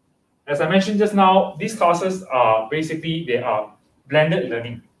 as I mentioned just now, these classes are basically, they are blended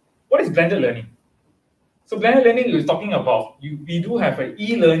learning. What is blended learning? So blended learning is talking about, we do have an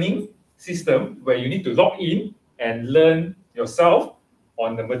e-learning system where you need to log in and learn yourself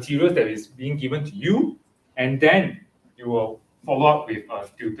on the materials that is being given to you, and then you will follow up with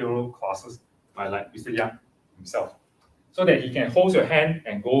tutorial classes by like Mr. Yang himself, so that he can hold your hand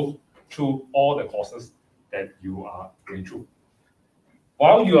and go through all the courses that you are going through.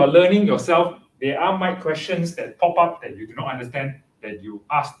 While you are learning yourself, there are mic questions that pop up that you do not understand that you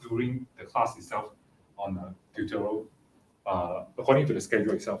ask during the class itself on a tutorial, according to the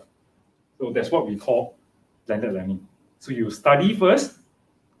schedule itself. So that's what we call blended learning. So you study first,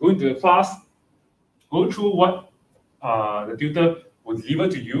 go into the class, go through what the tutor will deliver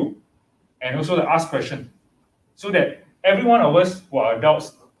to you, and also to ask questions, so that every one of us who are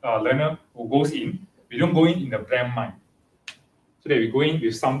adults, learner who goes in, we don't go in a blank mind. So that we go in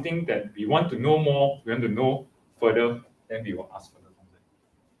with something that we want to know more, we want to know further, then we will ask further from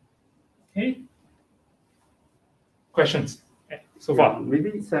there. Okay? Questions so far?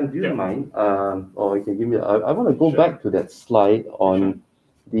 Maybe Sam, do you mind? Or you can give me. I want to go back to that slide on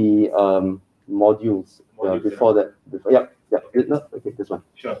the modules before that. No, okay, this one.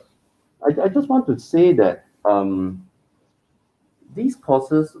 Sure. I just want to say that these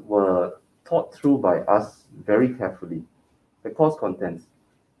courses were thought through by us very carefully. The course contents.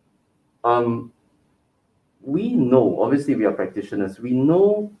 We know, obviously we are practitioners, we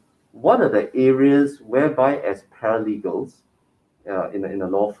know what are the areas whereby as paralegals in a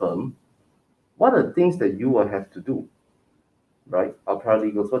law firm, what are the things that you will have to do, right? Our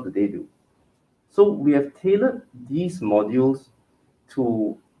paralegals, what do they do? So we have tailored these modules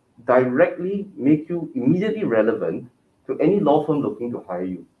to directly make you immediately relevant to any law firm looking to hire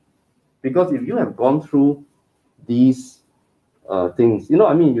you. Because if you have gone through these things,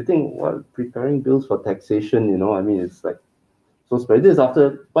 I mean, you think, well, preparing bills for taxation, I mean, it's like, so this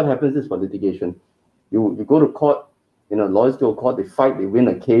after, what happens is for litigation. You go to court, lawyers go to court, they fight, they win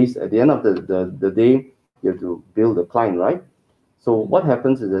a case. At the end of the day, you have to bill the client, right? So what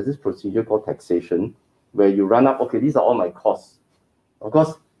happens is there's this procedure called taxation, where you run up, okay, these are all my costs. Of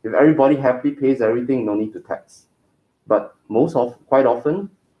course, if everybody happily pays everything, no need to tax. But quite often,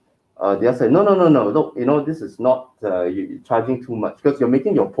 they'll say, no, look, this is not you're charging too much, because you're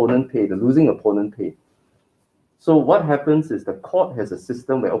making your opponent pay, the losing opponent pay. So what happens is the court has a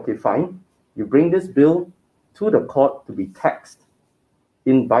system where, okay, fine, you bring this bill to the court to be taxed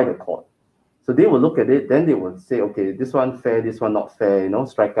in by the court. So they will look at it, then they will say, okay, this one fair, this one not fair,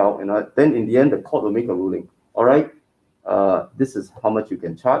 strike out. Then in the end, the court will make a ruling. All right, this is how much you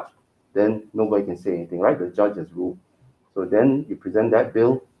can charge. Then nobody can say anything, right? The judge has ruled. So then you present that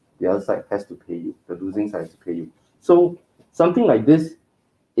bill, the other side has to pay you. The losing side has to pay you. So something like this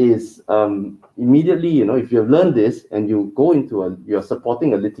is immediately, if you've learned this and you go into you're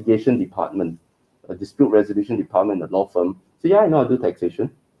supporting a litigation department, a dispute resolution department, a law firm. So yeah, I know how to do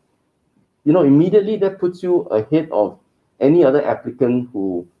taxation. Immediately that puts you ahead of any other applicant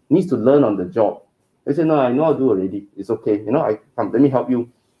who needs to learn on the job. They say, no, I know how to do already. It's okay. Let me help you.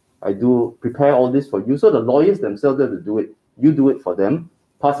 I do prepare all this for you. So the lawyers themselves have to do it. You do it for them.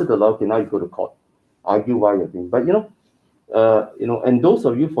 Pass it along. Okay, now you go to court. Argue why you're doing. But and those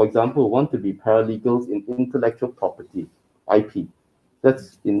of you, for example, who want to be paralegals in intellectual property, IP.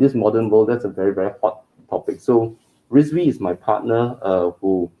 That's in this modern world. That's a very, very hot topic. So Rizvi is my partner,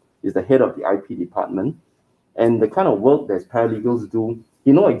 who is the head of the IP department, and the kind of work that paralegals do,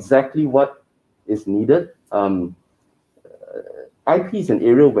 exactly what is needed. IP is an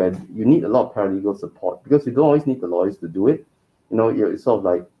area where you need a lot of paralegal support, because you don't always need the lawyers to do it. It's sort of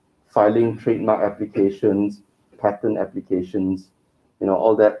like filing trademark applications, patent applications,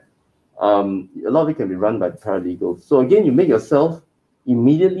 all that. A lot of it can be run by paralegals. So again, you make yourself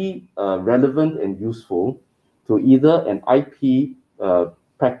immediately relevant and useful to either an IP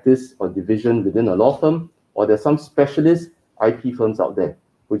practice or division within a law firm, or there's some specialist IP firms out there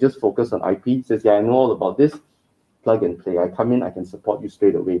who just focus on IP, says, yeah, I know all about this, plug and play. I come in, I can support you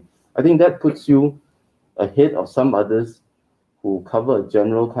straight away. I think that puts you ahead of some others who cover a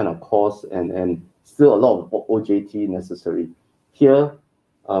general kind of course and still a lot of OJT necessary. Here,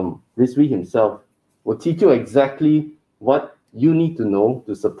 Rizvi himself will teach you exactly what you need to know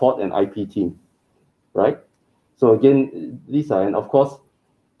to support an IP team, right? So again, these are, and of course,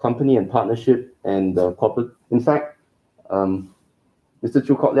 company and partnership and corporate. In fact, Mr.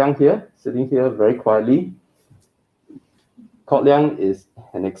 Chu Kok Liang here, sitting here very quietly. Kok Liang is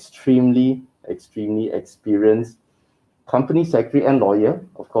an extremely experienced company secretary and lawyer,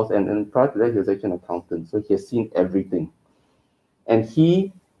 of course, and prior to that, he was actually an accountant, so he has seen everything. And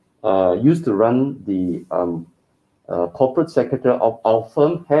he used to run the corporate secretary of our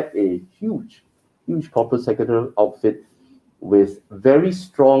firm, had a huge corporate secretary outfit with very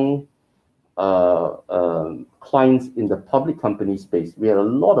strong clients in the public company space. We had a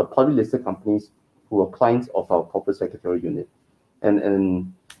lot of public listed companies who were clients of our corporate secretary unit.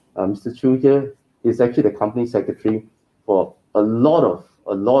 And Mr. Chu here is actually the company secretary for a lot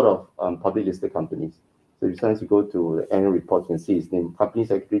of public listed companies. So if sometimes you go to the annual report, you can see his name, Company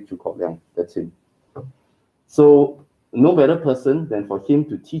Secretary Chu Kok Liang. That's him. So no better person than for him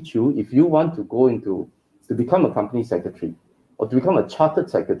to teach you if you want to go into to become a company secretary or to become a chartered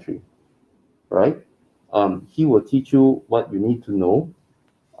secretary, right? He will teach you what you need to know,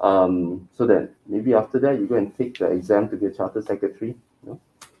 so that maybe after that you go and take the exam to be a chartered secretary.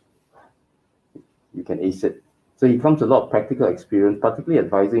 You can ace it. So he comes with a lot of practical experience, particularly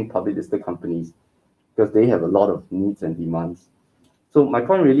advising public listed companies, because they have a lot of needs and demands. So my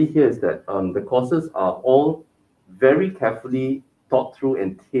point really here is that the courses are all very carefully thought through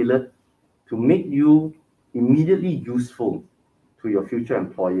and tailored to make you immediately useful to your future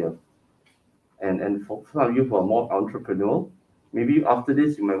employer. And for some of you who are more entrepreneurial, maybe after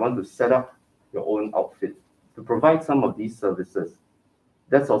this you might want to set up your own outfit to provide some of these services.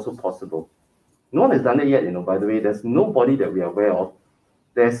 That's also possible. No one has done it yet, by the way. There's nobody that we are aware of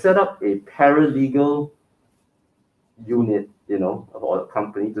that has set up a paralegal unit, or a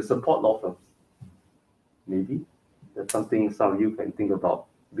company to support law firms. Maybe that's something some of you can think about.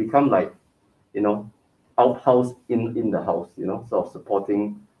 Become like, outhouse in the house, sort of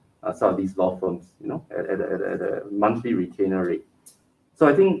supporting some of these law firms, at a monthly retainer rate. So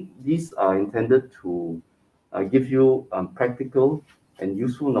I think these are intended to give you practical and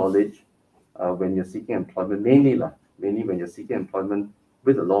useful knowledge when you're seeking employment, mainly when you're seeking employment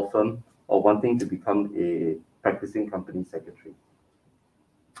with a law firm or wanting to become a practicing company secretary.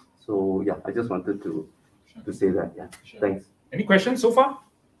 So yeah, I just wanted to say that. Yeah, sure. Thanks. Any questions so far?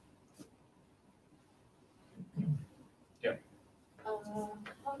 Yeah. How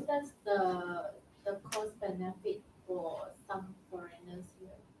does the cost benefit for some foreigners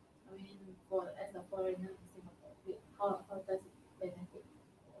here? I mean, as a foreigner in Singapore, how does it benefit?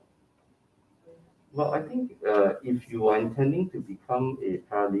 Well, I think if you are intending to become a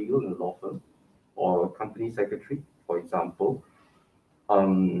paralegal in a law firm or a company secretary, for example,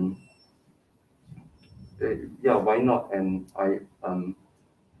 yeah, why not? And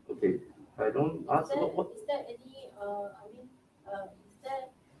okay, I don't ask what. Is there any is there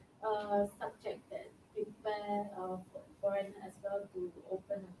a subject that prepare foreigner as well to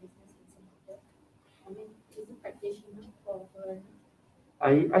open a business in Singapore? I mean, is it practitioner for foreigner?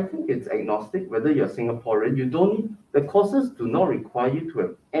 I think it's agnostic whether you're Singaporean. You don't, the courses do not require you to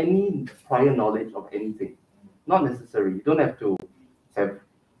have any prior knowledge of anything. Not necessary. You don't have to have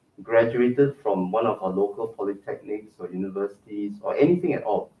graduated from one of our local polytechnics or universities or anything at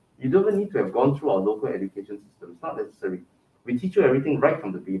all. You don't even need to have gone through our local education system. It's not necessary. We teach you everything right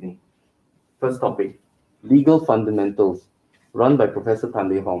from the beginning. First topic, legal fundamentals, run by Professor Tan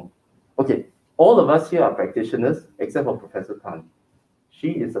Lei Hong. Okay, all of us here are practitioners except for Professor Tan.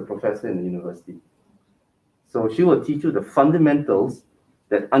 She is a professor in the university. So she will teach you the fundamentals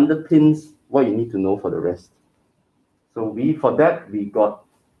that underpins what you need to know for the rest. So for that, we got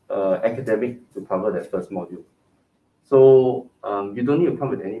academic to cover that first module. So you don't need to come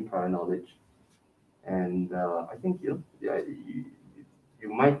with any prior knowledge. And I think you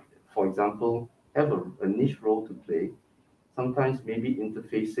might, for example, have a niche role to play. Sometimes maybe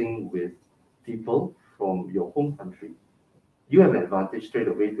interfacing with people from your home country. You have an advantage straight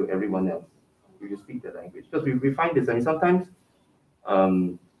away to everyone else if you speak the language. Because we find this, I mean, sometimes,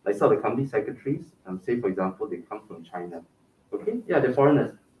 like some of the company secretaries, say, for example, they come from China. Okay, yeah, they're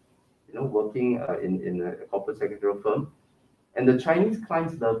foreigners, working in a corporate secretarial firm. And the Chinese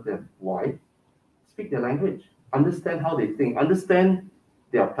clients love them. Why? Speak their language, understand how they think, understand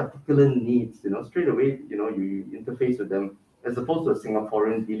their particular needs, straight away, you interface with them, as opposed to a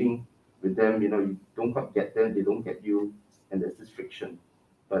Singaporean dealing with them, you don't quite get them, they don't get you, and there's this friction.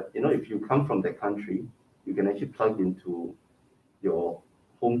 But, if you come from that country, you can actually plug into your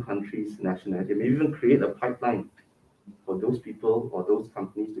home country's nationality, maybe even create a pipeline for those people or those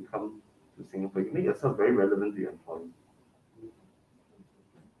companies to come to Singapore. You make yourself very relevant to your employer.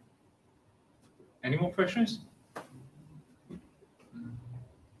 Any more questions?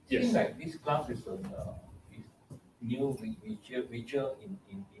 Yes. Like this class is new virtual in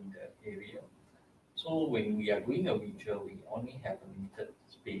the area. So when we are doing a virtual, we only have a limited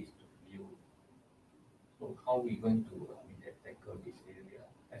space to view. So how are we going to tackle this area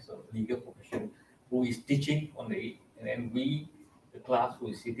as a legal profession who is teaching on it, and then we, the class who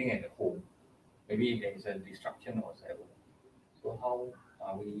is sitting at home, maybe there is a distraction or whatever. So how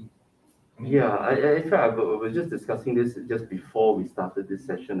are we? In fact, I was just discussing this just before we started this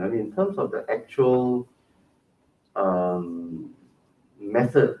session. I mean, in terms of the actual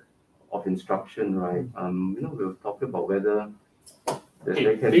method of instruction, right? We were talking about whether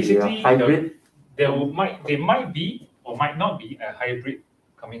there can be a hybrid. There might be or might not be a hybrid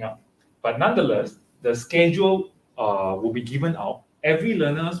coming up, but nonetheless, the schedule will be given out. Every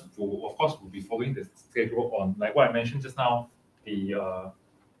learner will, of course, will be following the schedule on, like what I mentioned just now, the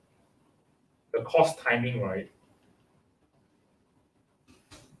course timing, right?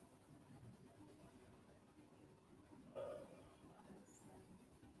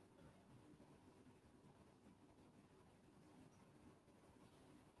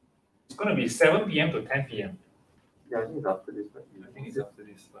 It's going to be 7 p.m. to 10 p.m. Yeah, I think it's after this. Right? I think it's after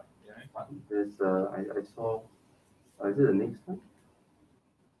this. But yeah, there's I saw. Is it the next one?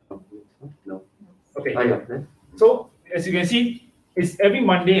 No. Okay. Yeah. So as you can see, it's every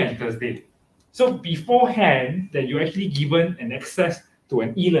Monday and Thursday. So beforehand, that you're actually given an access to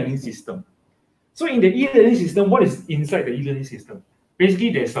an e-learning system. So in the e-learning system, what is inside the e-learning system?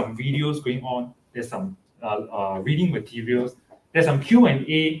 Basically, there's some videos going on. There's some reading materials. There's some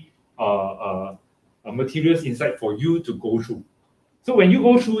Q&A materials inside for you to go through. So when you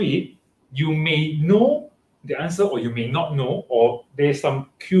go through it, you may know the answer or you may not know, or there's some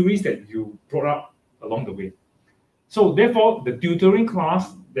queries that you brought up along the way. So therefore, the tutoring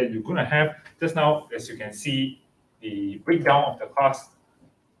class that you're going to have just now, as you can see, the breakdown of the class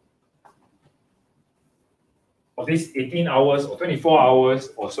of these 18 hours or 24 hours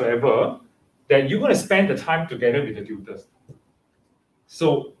or so ever, that you're going to spend the time together with the tutors.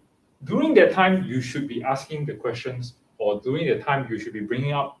 So during that time, you should be asking the questions, or during the time, you should be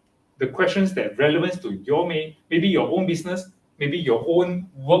bringing up the questions that relevant to your maybe your own business, maybe your own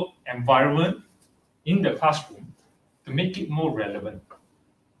work environment in the classroom to make it more relevant.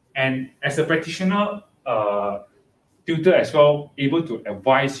 And as a practitioner, tutor as well, able to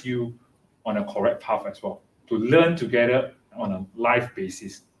advise you on a correct path as well, to learn together on a live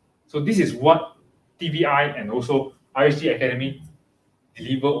basis. So this is what TVI and also RHT Academy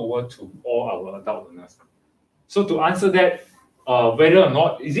deliver over to all our adult learners. So to answer that, whether or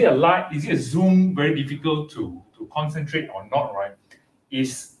not, is it a Zoom very difficult to concentrate or not, right?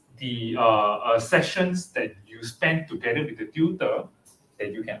 Is the sessions that you spend together with the tutor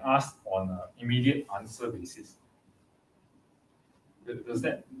that you can ask on an immediate answer basis. Does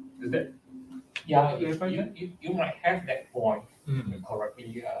that yeah, you might have that point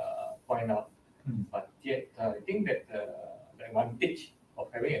correctly point out, but yet I think that the advantage of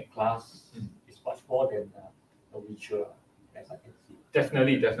having a class is much more than a virtual, as I can see.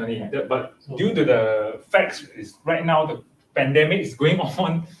 Definitely. Yeah. But due to the facts is right now the pandemic is going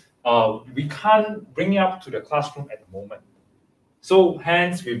on, we can't bring it up to the classroom at the moment. So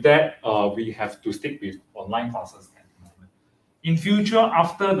hence with that, we have to stick with online classes at the moment. In future,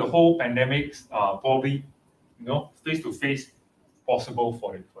 after the whole pandemic, probably face-to-face possible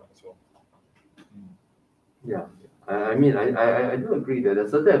for it as well. Yeah, I mean, I do agree that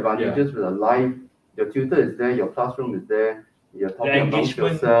there's certain advantages with a live. Your tutor is there, your classroom is there. You're talking about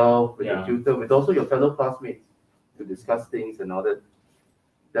yourself with the tutor, with also your fellow classmates to discuss things and all that.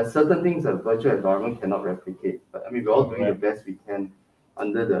 There's certain things a virtual environment cannot replicate. But I mean, we're all doing the best we can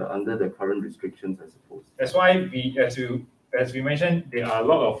under the current restrictions, I suppose. That's why as we mentioned, there are a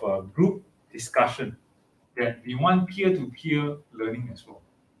lot of group discussion that we want peer-to-peer learning as well.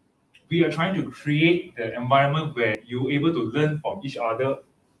 We are trying to create the environment where you're able to learn from each other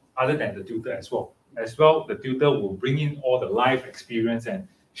than the tutor as well. As well, the tutor will bring in all the life experience and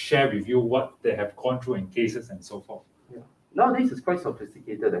share with you what they have gone through in cases and so forth. Yeah. Nowadays, it's quite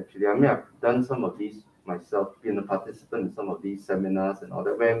sophisticated, actually. I mean, I've done some of these myself, being a participant in some of these seminars and all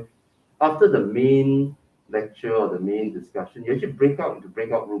that, where after the main lecture or the main discussion, you actually break out into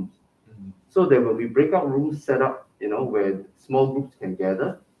breakout rooms. So there will be breakout rooms set up, where small groups can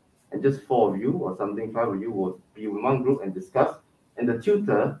gather, and just 4 of you or something, 5 of you will be in one group and discuss, and the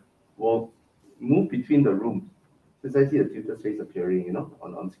tutor will move between the rooms. Since I see the tutor's face appearing,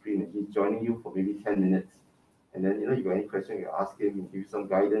 on screen, and he's joining you for maybe 10 minutes. And then, you got any question, you ask him, you give you some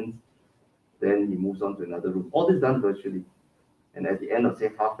guidance, then he moves on to another room. All this done virtually. And at the end of,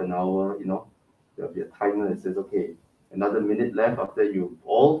 say, half an hour, there'll be a timer that says, okay, another minute left after you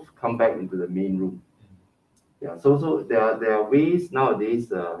all come back into the main room. Yeah, so there are ways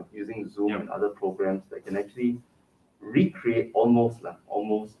nowadays using Zoom and other programs that can actually recreate almost like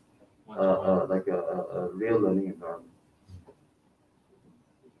a real learning environment.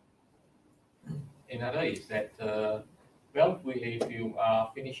 Another is that Well, if you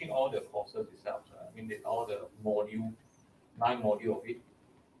are finishing all the courses itself, I mean, all the 9 module of it,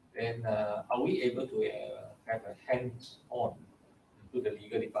 then are we able to have a hands-on to the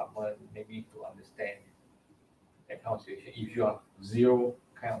legal department, maybe to understand that kind of situation, if you are zero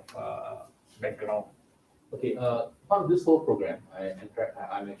kind of background? Okay, part of this whole program,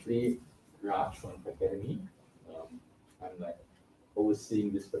 I'm actually Raj from Academy. I'm like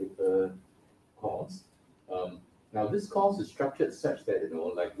overseeing this particular course. Now this course is structured such that,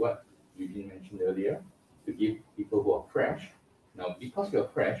 like what Eugene mentioned earlier, to give people who are fresh. Now, because we are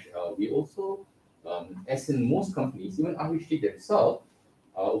fresh, we also, as in most companies, even RHT themselves,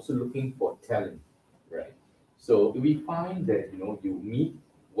 are also looking for talent, right? So we find that, you meet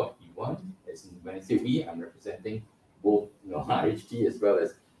what you want. As in, when I say we, I'm representing both, RHT as well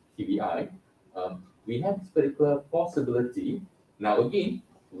as TBI. We have this particular possibility. Now, again,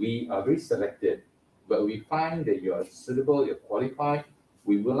 we are very selective, but we find that you are suitable, you're qualified.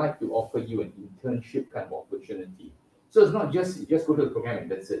 We would like to offer you an internship kind of opportunity. So it's not just you just go to the program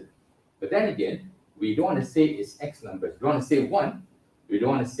and that's it. But then again, we don't want to say it's X numbers. We don't want to say 1. We don't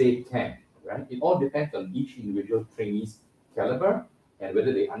want to say 10, right? It all depends on each individual trainee's caliber and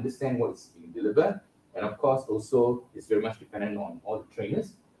whether they understand what's being delivered. And of course, also, it's very much dependent on all the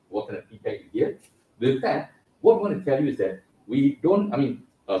trainers, what kind of feedback you get. With that, what I want to tell you is that we don't,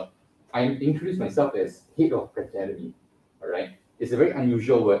 I introduced myself as head of Academy, all right? It's a very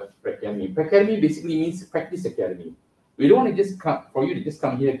unusual word, Academy. Academy basically means practice academy. We don't want to just come, for you to just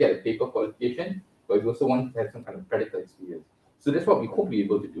come here, get a paper qualification, but we also want to have some kind of practical experience. So that's what we hope to be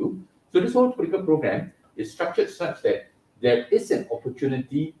able to do. So this whole particular program is structured such that there is an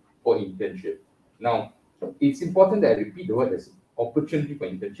opportunity for internship. Now, it's important that I repeat the word as opportunity for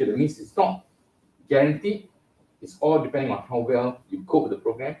internship. That means it's not guaranteed. It's all depending on how well you cope with the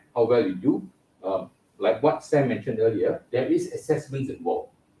program, how well you do. Like what Sam mentioned earlier, there is assessments involved.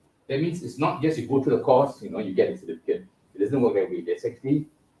 That means it's not just you go through the course, you get a certificate. It doesn't work that way. There's actually,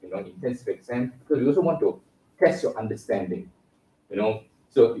 intensive exam, because we also want to test your understanding.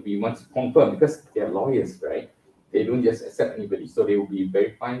 So if we want to confirm, because they're lawyers, right? They don't just accept anybody. So they will be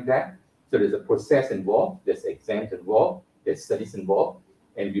verifying that. So there's a process involved, there's exams involved, there's studies involved.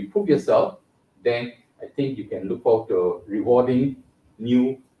 And if you prove yourself, then I think you can look forward to rewarding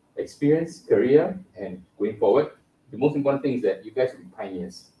new experience, career, and going forward. The most important thing is that you guys will be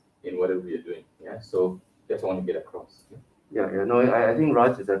pioneers in whatever we are doing. Yeah. So that's what I want to get across. Yeah. No, I think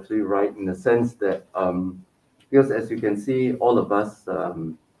Raj is absolutely right in the sense that because as you can see, all of us,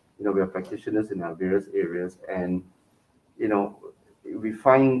 we are practitioners in our various areas, and we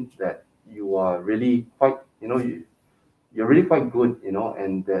find that you are really quite, you're really quite good,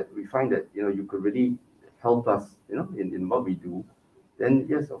 and that we find that you could really help us, in what we do. Then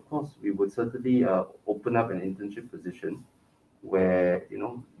yes, of course, we would certainly open up an internship position where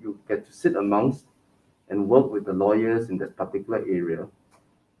you get to sit amongst and work with the lawyers in that particular area,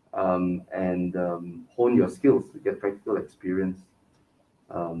 and hone your skills to get practical experience.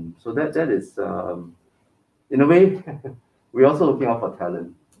 So that is, in a way, we're also looking out for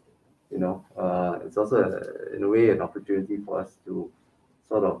talent. It's also in a way an opportunity for us to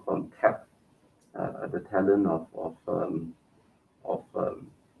sort of tap the talent of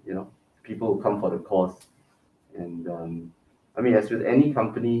people who come for the course. And as with any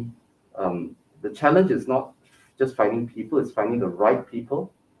company, the challenge is not just finding people; it's finding the right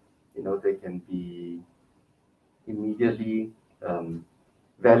people. They can be immediately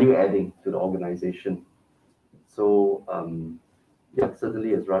value adding to the organization. So yeah,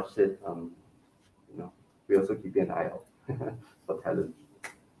 certainly, as Raj said, we also keep an eye out for talent.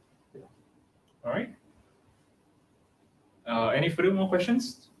 Yeah. All right. Any further more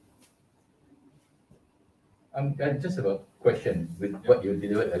questions? I just have a question with what you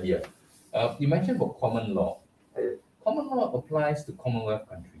delivered earlier. You mentioned about common law. Common law applies to Commonwealth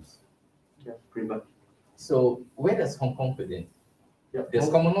countries. Yeah, pretty much. So where does Hong Kong fit in? Yeah. Does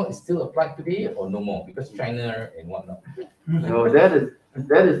common law still apply today or no more because China and whatnot? No, that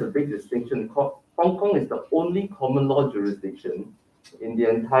is a big distinction. Hong Kong is the only common law jurisdiction in the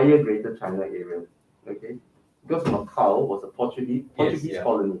entire Greater China area. Okay, because Macau was a Portuguese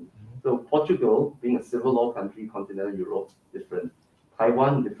colony. So Portugal, being a civil law country, continental Europe, different.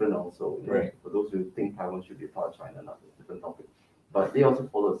 Taiwan, different also. Right. For those who think Taiwan should be part of China, not a different topic. But they also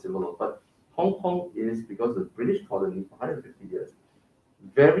follow civil law. But Hong Kong is, because of British colony for 150 years,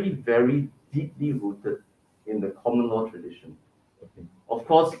 very, very deeply rooted in the common law tradition. Okay. Of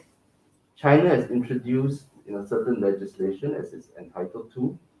course, China has introduced certain legislation as it's entitled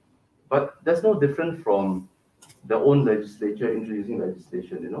to, but that's no different from their own legislature introducing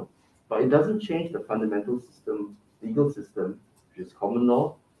legislation, but it doesn't change the fundamental system legal system, which is common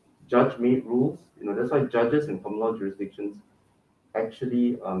law, judge-made rules. That's why judges in common law jurisdictions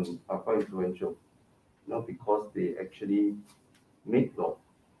actually are quite influential, because they actually make law,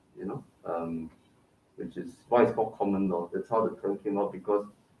 which is why it's called common law. That's how the term came out, because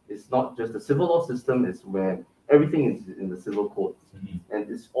it's not just the civil law system, is where everything is in the civil code, and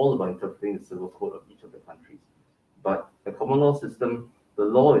it's all about interpreting the civil code of each of the countries. But the common law system, the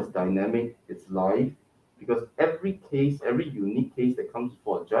law is dynamic, it's live, because every case, every unique case that comes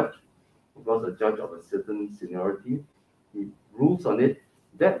before a judge, because a judge of a certain seniority, he rules on it,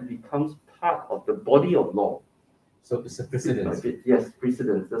 that becomes part of the body of law. So it's a precedent. Yes,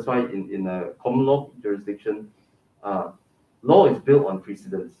 precedence. That's why in a common law jurisdiction, law is built on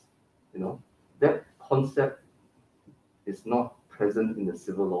precedence. That concept is not present in the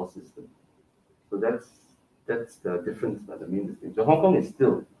civil law system. So that's the difference, the main distinction. So Hong Kong is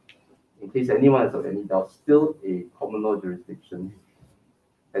still, in case anyone has any doubt, still a common law jurisdiction,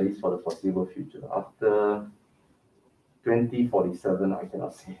 at least for the foreseeable future. After 2047, I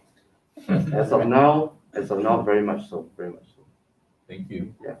cannot say. As of now, very much so, very much so. Thank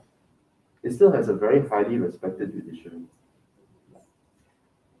you. Yeah. It still has a very highly respected judiciary.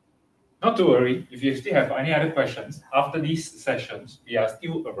 Not to worry, if you still have any other questions after these sessions, we are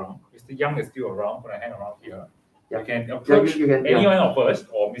still around. Mr. Young is still around, gonna hang around here. Yeah. You can approach any one of us,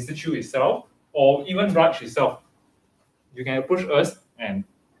 or Mr. Chu himself, or even Raj himself. You can approach us and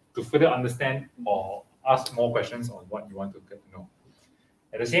to further understand or ask more questions on what you want to get to know.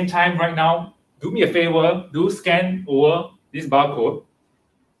 At the same time, right now, do me a favor, do scan over this barcode.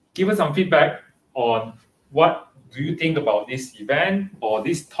 Give us some feedback on what do you think about this event or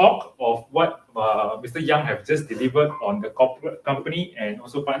this talk of what Mr. Young have just delivered on the corporate company and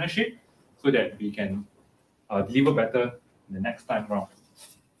also partnership, so that we can deliver better the next time round.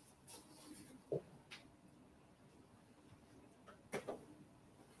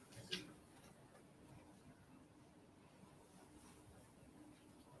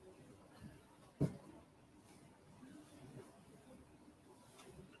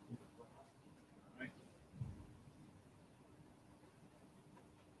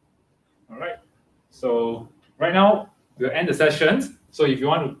 All right. So right now we'll end the sessions. So if you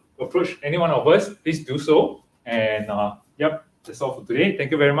want to approach any one of us, please do so. And yep, that's all for today.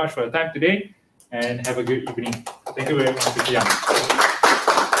 Thank you very much for your time today, and have a good evening. Thank you very much, Mr. Young.